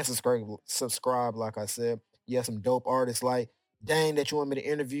 comment, and subscribe, like I said. You have some dope artists like Dayne that you want me to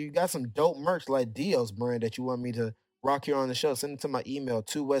interview. You got some dope merch like Dio's brand that you want me to rock here on the show. Send it to my email,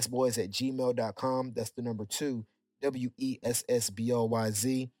 2westboys@gmail.com. That's the number 2,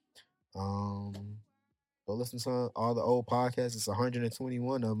 WESSBOYZ. Go listen to all the old podcasts. It's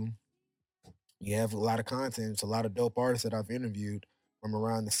 121 of them. You have a lot of content. It's a lot of dope artists that I've interviewed from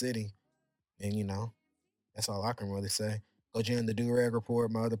around the city. And, you know, that's all I can really say. Go join the Do-Rag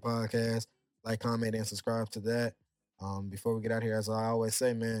Report, my other podcast. Like, comment, and subscribe to that. Before we get out here, as I always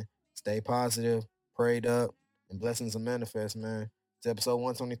say, man, stay positive, prayed up, and blessings will manifest, man. It's episode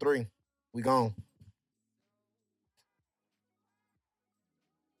 123. We gone.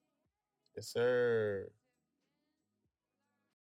 Yes, sir.